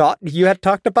thought you had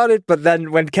talked about it, but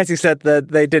then when Cassie said that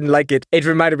they didn't like it, it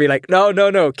reminded me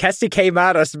no. Cassie came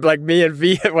at us me and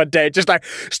V one day, just like,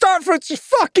 starfruits just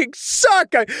fucking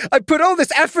suck. I put all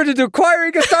this effort into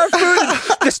acquiring a starfruit, and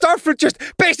the starfruit just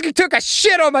basically took a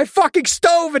shit on my fucking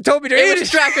stove and told me to eat it. It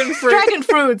was dragon fruit. Dragon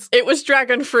fruits. It was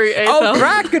dragon fruit. Oh,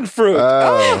 dragon fruit.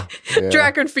 Oh, yeah.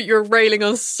 Dragon fruit, you were railing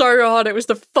on so hard. It was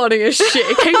the funniest shit.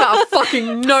 It came out of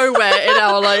fucking nowhere in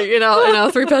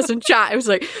our 3-person chat. It was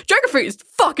like, dragon fruit is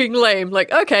fucking lame.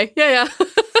 Like, okay, yeah.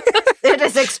 It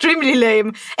is extremely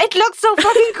lame. It looks so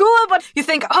fucking cool, but you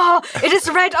think, oh, it is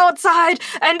red outside,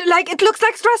 and it looks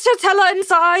like stracciatella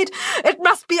inside. It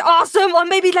must be awesome, or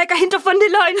maybe a hint of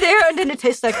vanilla in there, and then it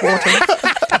tastes like water.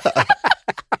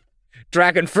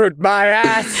 Dragon fruit, my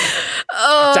ass.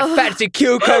 It's a fancy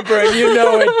cucumber, and you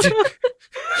know it.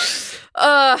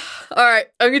 All right,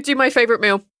 I'm going to do my favorite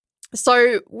meal.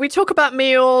 So we talk about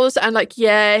meals and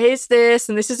here's this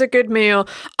and this is a good meal.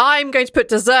 I'm going to put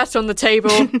dessert on the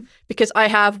table because I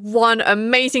have one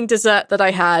amazing dessert that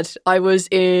I had. I was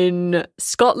in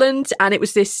Scotland and it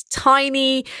was this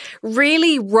tiny,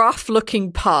 really rough looking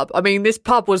pub. I mean, this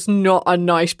pub was not a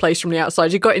nice place from the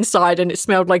outside. You got inside and it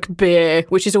smelled like beer,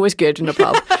 which is always good in a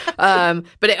pub.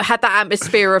 But it had that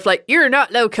atmosphere of you're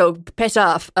not local, piss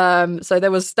off. So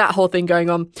there was that whole thing going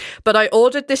on. But I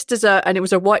ordered this dessert and it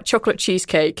was a white chocolate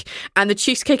cheesecake, and the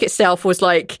cheesecake itself was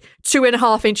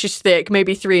 2.5 inches thick,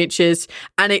 maybe 3 inches,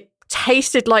 and it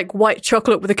tasted like white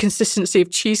chocolate with the consistency of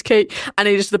cheesecake, and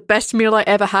it is the best meal I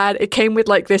ever had. It came with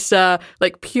this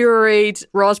pureed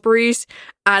raspberries,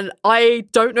 and I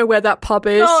don't know where that pub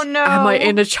is. Oh no. And my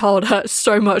inner child hurts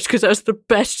so much because that was the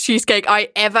best cheesecake I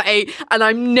ever ate, and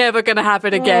I'm never gonna have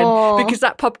it again because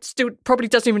that pub still probably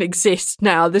doesn't even exist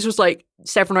now. This was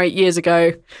 7 or 8 years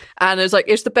ago, and it was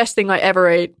it's the best thing I ever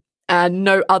ate. And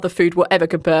no other food will ever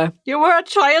compare. You were a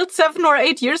child 7 or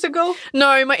 8 years ago?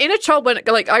 No, my inner child went,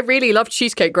 I really loved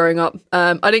cheesecake growing up.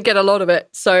 I didn't get a lot of it.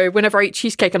 So whenever I eat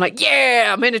cheesecake, I'm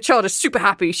yeah, my inner child is super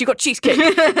happy. She got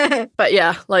cheesecake. But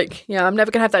yeah, I'm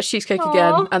never going to have that cheesecake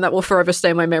again. And that will forever stay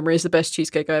in my memory as the best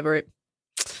cheesecake I ever ate.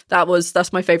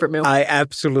 That's my favorite meal. I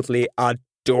absolutely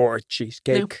adore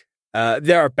cheesecake.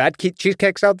 There are bad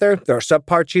cheesecakes out there. There are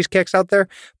subpar cheesecakes out there.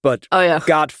 But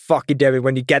God fucking damn it,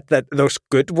 when you get those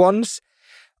good ones,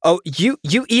 you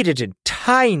eat it in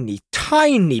tiny,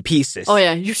 tiny pieces. Oh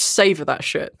yeah, you savor that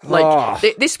shit.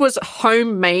 This was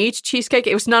homemade cheesecake.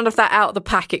 It was none of that out of the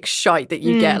packet shite that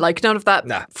you get. None of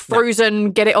that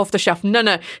frozen, get it off the shelf.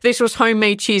 No. This was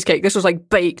homemade cheesecake. This was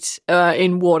baked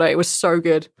in water. It was so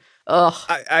good. Ugh.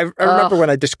 I remember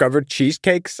when I discovered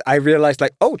cheesecakes, I realized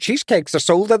cheesecakes are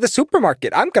sold at the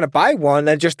supermarket. I'm gonna buy one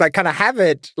and just kind of have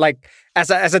it as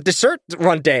a dessert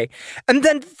one day. And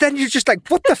then you're just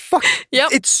what the fuck? Yep.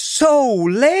 It's so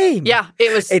lame. Yeah,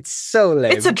 it's so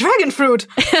lame. It's a dragon fruit.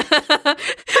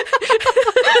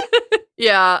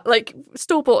 Yeah,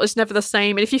 store-bought is never the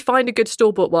same. And if you find a good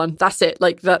store-bought one, that's it.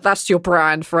 That's your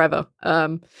brand forever.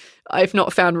 I've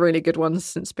not found really good ones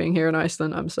since being here in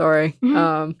Iceland. I'm sorry.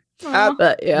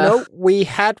 But yeah. No, we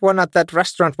had one at that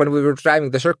restaurant when we were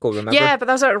driving the circle, remember? Yeah, but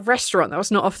that was at a restaurant. That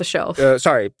was not off the shelf.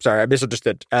 Sorry, I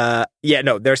misunderstood.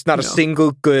 There's not a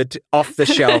single good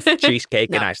off-the-shelf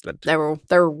cheesecake in Iceland.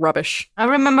 They're rubbish. I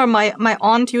remember my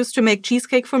aunt used to make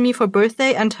cheesecake for me for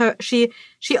birthday, and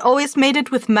she always made it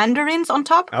with mandarins on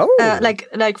top. Oh,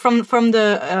 from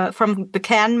the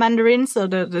can mandarins, so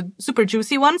the super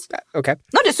juicy ones. Okay.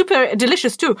 No, they're super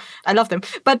delicious too. I love them.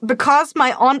 But because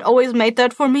my aunt always made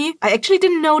that for me, I actually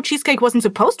didn't know cheesecake wasn't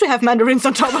supposed to have mandarins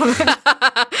on top of it.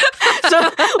 So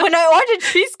when I ordered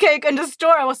cheesecake in the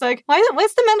store, I was like, where's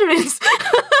the mandarins?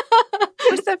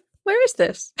 Where is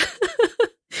this?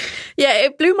 Yeah,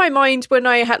 it blew my mind when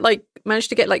I had managed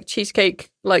to get cheesecake,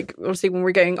 obviously when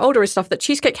we're getting older and stuff, that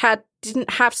cheesecake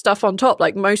didn't have stuff on top.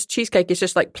 Like most cheesecake is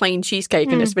just plain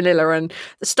cheesecake and it's vanilla, and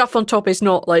the stuff on top is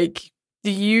not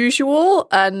the usual.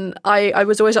 And I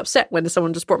was always upset when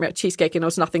someone just brought me a cheesecake and there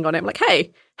was nothing on it. I'm like,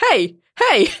 hey,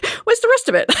 where's the rest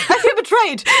of it? I feel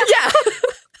betrayed. Yeah.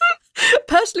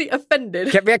 Personally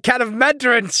offended. Get me a can of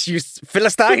mandarins, you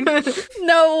Philistine.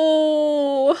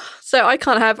 No. So I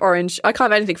can't have orange. I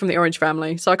can't have anything from the orange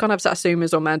family. So I can't have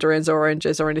satsumas or mandarins or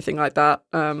oranges or anything like that.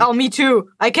 Oh, me too.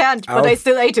 I can't, but I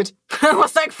still ate it. I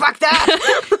was like, fuck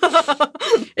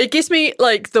that. It gives me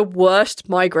the worst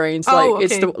migraines. Okay.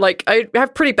 It's I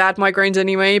have pretty bad migraines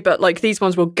anyway, but these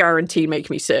ones will guarantee make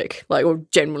me sick. Or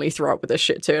generally throw up with this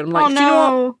shit too. And I'm like, oh, no. Do you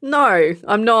know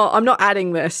what? No, I'm not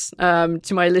adding this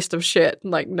to my list of shit.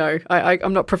 No,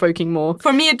 I'm not provoking more.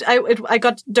 For me, I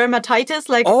got dermatitis,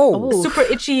 super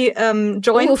itchy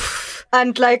joints. Oof.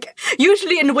 And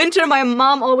usually in winter, my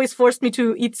mom always forced me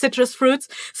to eat citrus fruits.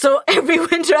 So every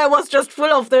winter I was just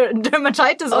full of the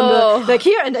dermatitis on the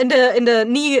here and in the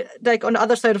knee, on the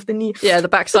other side of the knee. Yeah, the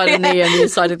back side of the knee and the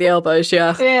inside of the elbows.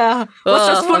 Yeah. Yeah. I was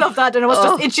just full of that, and I was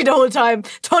just itchy the whole time.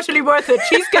 Totally worth it.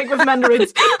 Cheesecake with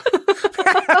mandarins.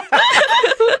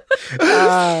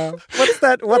 What's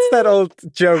that old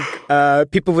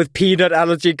joke? People with peanut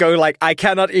allergy go I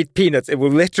cannot eat peanuts. It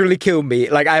will literally kill me.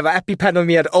 I have an EpiPen on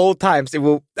me at all times. It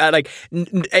will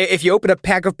if you open a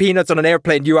pack of peanuts on an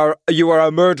airplane, you are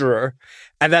a murderer.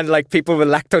 And then people with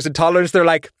lactose intolerance, they're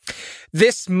like,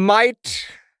 this might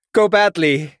go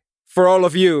badly for all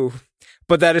of you,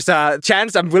 but that is a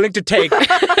chance I'm willing to take.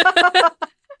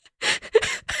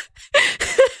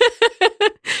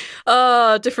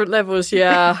 Different levels,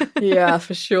 yeah. Yeah,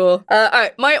 for sure. All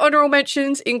right, my honorable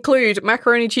mentions include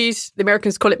macaroni cheese. The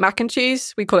Americans call it mac and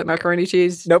cheese. We call it macaroni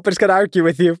cheese. Nobody's going to argue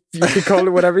with you. You can call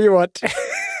it whatever you want.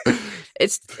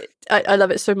 I love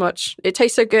it so much. It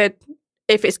tastes so good.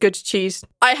 If it's good cheese.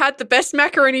 I had the best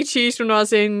macaroni cheese when I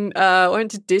was I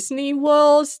went to Disney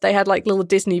World. They had little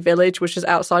Disney Village, which is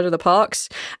outside of the parks.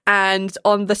 And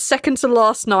on the second to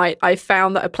last night, I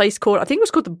found that a place called, I think it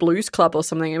was called the Blues Club or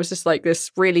something. It was just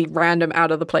this really random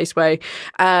out of the place way.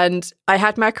 And I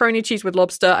had macaroni cheese with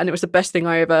lobster, and it was the best thing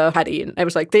I ever had eaten. It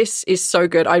was this is so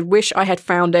good. I wish I had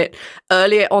found it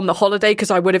earlier on the holiday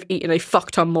because I would have eaten a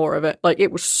fuck ton more of it.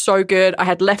 It was so good. I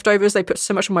had leftovers. They put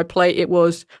so much on my plate. It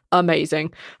was amazing.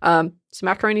 So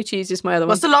macaroni cheese is my other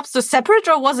one. Was the lobster separate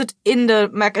or was it in the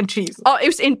mac and cheese? Oh, it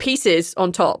was in pieces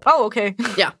on top. Oh, okay.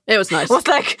 Yeah, it was nice. It was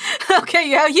okay,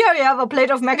 yeah, here you have a plate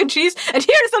of mac and cheese, and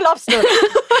here's the lobster.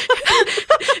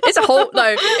 It's a whole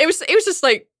it was just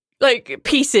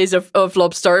pieces of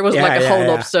lobster. It wasn't a whole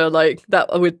lobster that.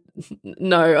 I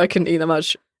couldn't eat that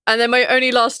much. And then my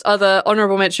only last other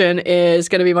honorable mention is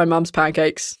going to be my mum's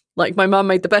pancakes. My mum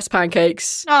made the best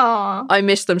pancakes. Aww. I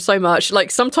miss them so much.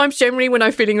 Sometimes generally when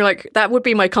I'm feeling that would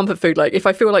be my comfort food. If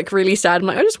I feel really sad, I'm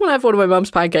I just want to have one of my mum's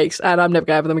pancakes, and I'm never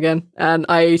going to have them again. And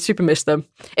I super miss them.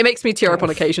 It makes me tear up on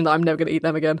occasion that I'm never going to eat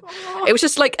them again. Aww. It was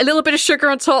just a little bit of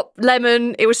sugar on top,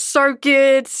 lemon. It was so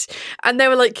good. And they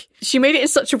were she made it in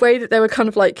such a way that they were kind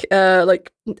of I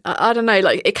don't know,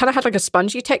 it kind of had a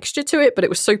spongy texture to it, but it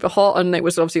was super hot, and it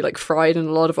was obviously fried in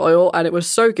a lot of oil, and it was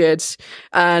so good.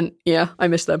 And yeah, I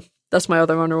miss them. That's my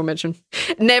other honorable mention.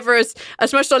 Never as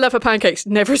much as I love her pancakes,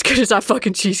 never as good as that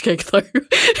fucking cheesecake though.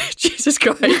 Jesus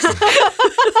Christ.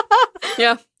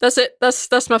 Yeah, that's it.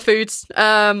 That's my foods.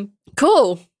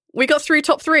 Cool. We got through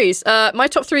top threes. My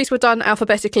top threes were done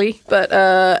alphabetically, but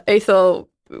Aethel,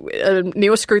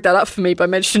 Neil screwed that up for me by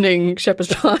mentioning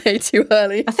shepherd's pie too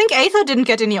early. I think Aether didn't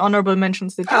get any honorable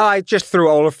mentions, did you? I just threw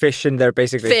all of fish in there,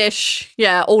 basically. Fish.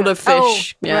 Yeah, all of fish. Oh,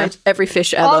 yeah, right. Every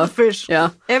fish ever. All the fish.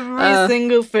 Yeah. Every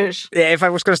single fish. Yeah, if I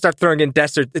was going to start throwing in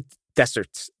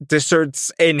desserts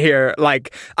in here,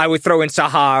 I would throw in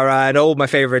Sahara and all my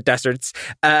favorite desserts.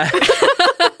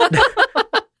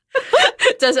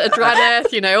 Desert of dry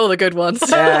earth, all the good ones.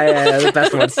 Yeah, the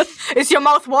best ones. Is your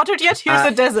mouth watered yet? Here's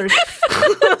the desert.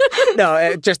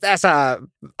 No, just as a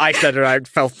Icelander, I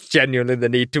felt genuinely the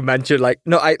need to mention,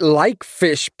 no, I like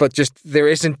fish, but just there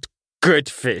isn't good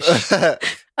fish. I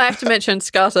have to mention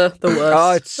Skata, the worst.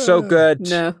 Oh, it's so good.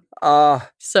 No.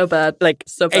 So bad.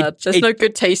 So bad. There's no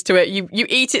good taste to it. You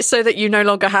eat it so that you no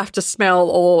longer have to smell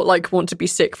or want to be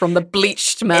sick from the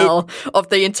bleached smell of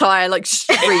the entire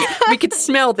street. We could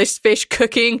smell this fish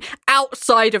cooking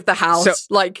outside of the house,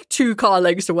 2 car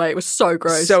lengths away. It was so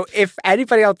gross. So if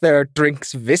anybody out there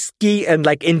drinks whiskey and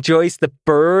enjoys the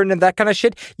burn and that kind of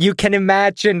shit, you can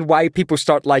imagine why people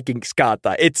start liking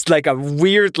Skata. It's a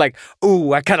weird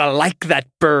ooh, I kind of like that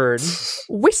burn.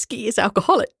 Whiskey is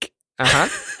alcoholic. Uh-huh.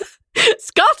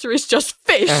 Scarta is just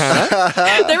fish.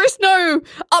 There is no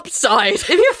upside. If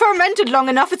you ferment it long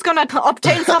enough, it's gonna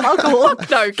obtain some alcohol. Fuck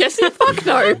no, Cassie, fuck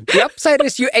no. The upside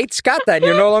is you ate Scarta and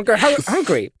you're no longer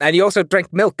hungry. And you also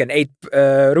drank milk and ate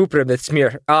rugbrauð with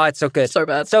smear. Oh, it's so good. So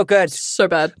bad. So good. So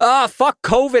bad. Oh, fuck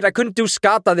COVID. I couldn't do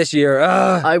Scarta this year.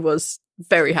 I was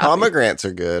very happy. Pomegranates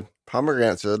are good.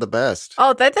 Pomegranates are the best.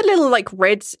 Oh, they're the little like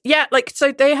reds. Yeah, like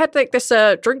so they had like this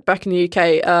drink back in the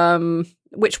UK,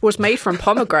 which was made from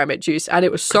pomegranate juice, and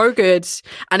it was so good,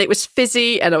 and it was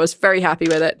fizzy, and I was very happy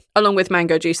with it, along with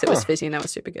mango juice that was fizzy, and that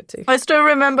was super good too. I still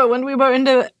remember when we were in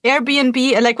the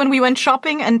Airbnb, like when we went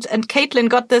shopping, and Caitlin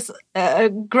got this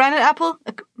granite apple.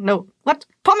 No, what?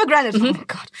 Pomegranate. Mm-hmm. Oh my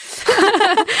god.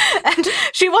 And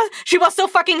she was so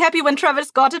fucking happy when Travis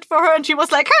got it for her, and she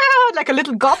was like, ah, like a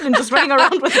little goblin just running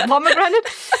around with a pomegranate.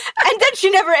 And then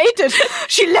she never ate it.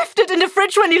 She left it in the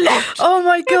fridge when he left. Oh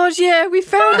my god, yeah, we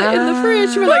found it in the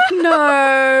fridge. We were like,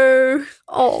 no.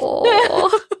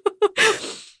 Oh.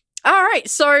 All right,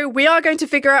 so we are going to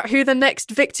figure out who the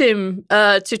next victim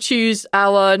to choose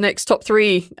our next top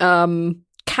 3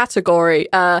 category.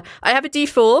 I have a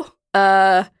D4.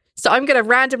 So I'm going to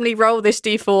randomly roll this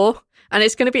D4, and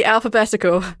it's going to be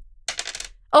alphabetical.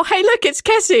 Oh, hey, look, it's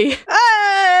Kessie.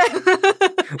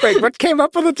 Wait, what came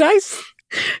up on the dice?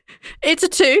 It's a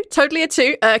 2, totally a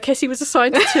 2. Kessie was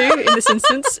assigned a 2 in this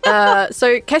instance.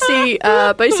 So Kessie,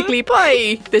 basically,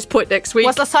 by this point next week...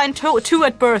 was assigned 2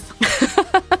 at birth.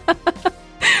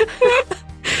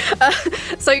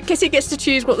 So Kessie gets to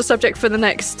choose what the subject for the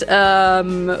next 4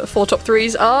 top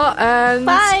 3s are, and...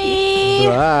 Bye!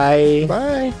 Bye!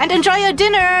 Bye! And enjoy your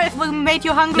dinner if we made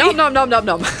you hungry. Nom, nom, nom, nom,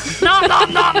 nom. Nom,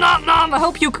 nom, nom, nom, nom. I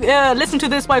hope you listen to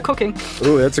this while cooking.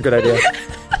 Ooh, that's a good idea.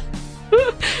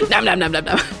 Nom, nom, nom, nom,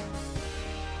 nom.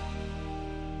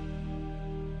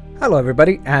 Hello,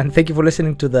 everybody, and thank you for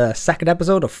listening to the second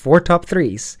episode of 4 Top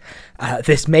 3s.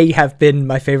 This may have been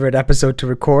my favorite episode to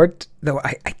record, though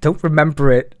I don't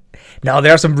remember it. Now,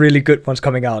 there are some really good ones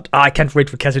coming out. I can't wait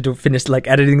for Kessie to finish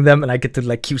editing them, and I get to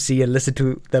QC and listen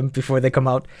to them before they come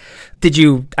out. Did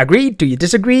you agree? Do you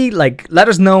disagree? Let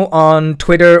us know on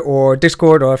Twitter or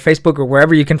Discord or Facebook or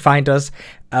wherever you can find us.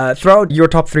 Throw out your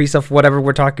top 3s of whatever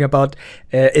we're talking about.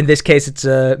 In this case, it's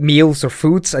meals or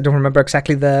foods. I don't remember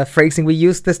exactly the phrasing we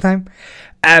used this time.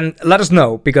 And let us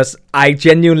know, because I'm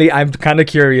kind of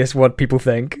curious what people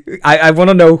think. I want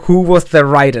to know who was the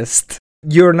rightest.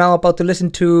 You're now about to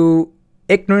listen to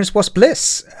Ignorance Was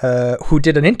Bliss, who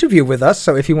did an interview with us.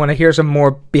 So if you want to hear some more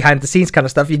behind the scenes kind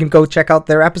of stuff, you can go check out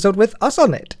their episode with us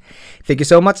on it. Thank you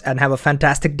so much and have a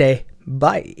fantastic day.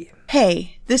 Bye.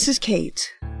 Hey, this is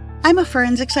Kate. I'm a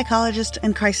forensic psychologist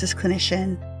and crisis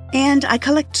clinician, and I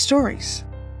collect stories.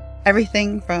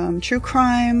 Everything from true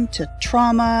crime to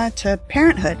trauma to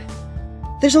parenthood.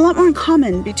 There's a lot more in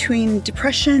common between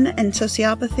depression and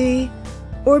sociopathy,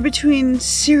 or between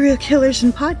serial killers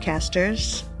and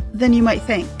podcasters, than you might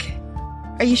think.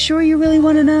 Are you sure you really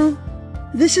want to know?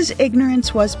 This is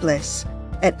Ignorance Was Bliss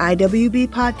at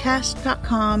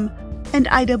iwbpodcast.com and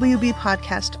IWB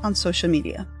Podcast on social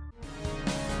media.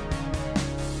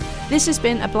 This has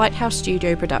been a Blighthouse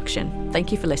Studio production.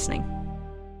 Thank you for listening.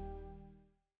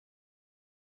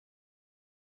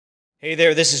 Hey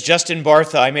there, this is Justin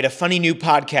Bartha. I made a funny new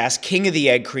podcast, King of the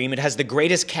Egg Cream. It has the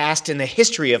greatest cast in the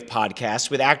history of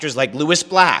podcasts with actors like Louis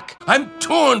Black. I'm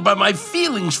torn by my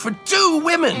feelings for 2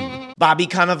 women. Bobby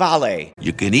Cannavale.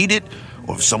 You can eat it,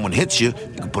 or if someone hits you,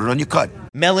 you can put it on your cut.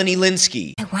 Melanie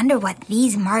Linsky. I wonder what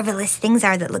these marvelous things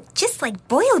are that look just like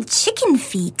boiled chicken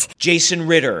feet. Jason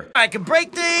Ritter. I can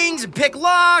break things and pick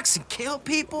locks and kill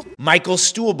people. Michael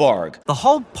Stuhlbarg. The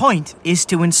whole point is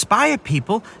to inspire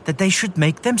people that they should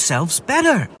make themselves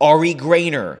better. Ari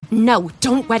Grainer. No,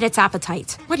 don't whet its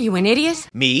appetite. What are you, an idiot?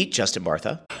 Me, Justin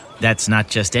Bartha. That's not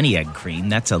just any egg cream,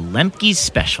 that's a Lemke's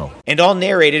special. And all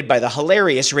narrated by the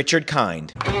hilarious Richard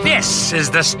Kind. This is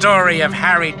the story of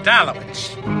Harry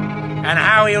Dalowitz and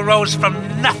how he rose from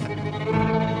nothing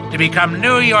to become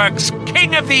New York's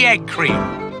King of the Egg Cream.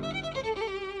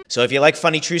 So if you like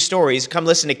funny true stories, come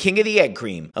listen to King of the Egg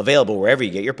Cream, available wherever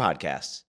you get your podcasts.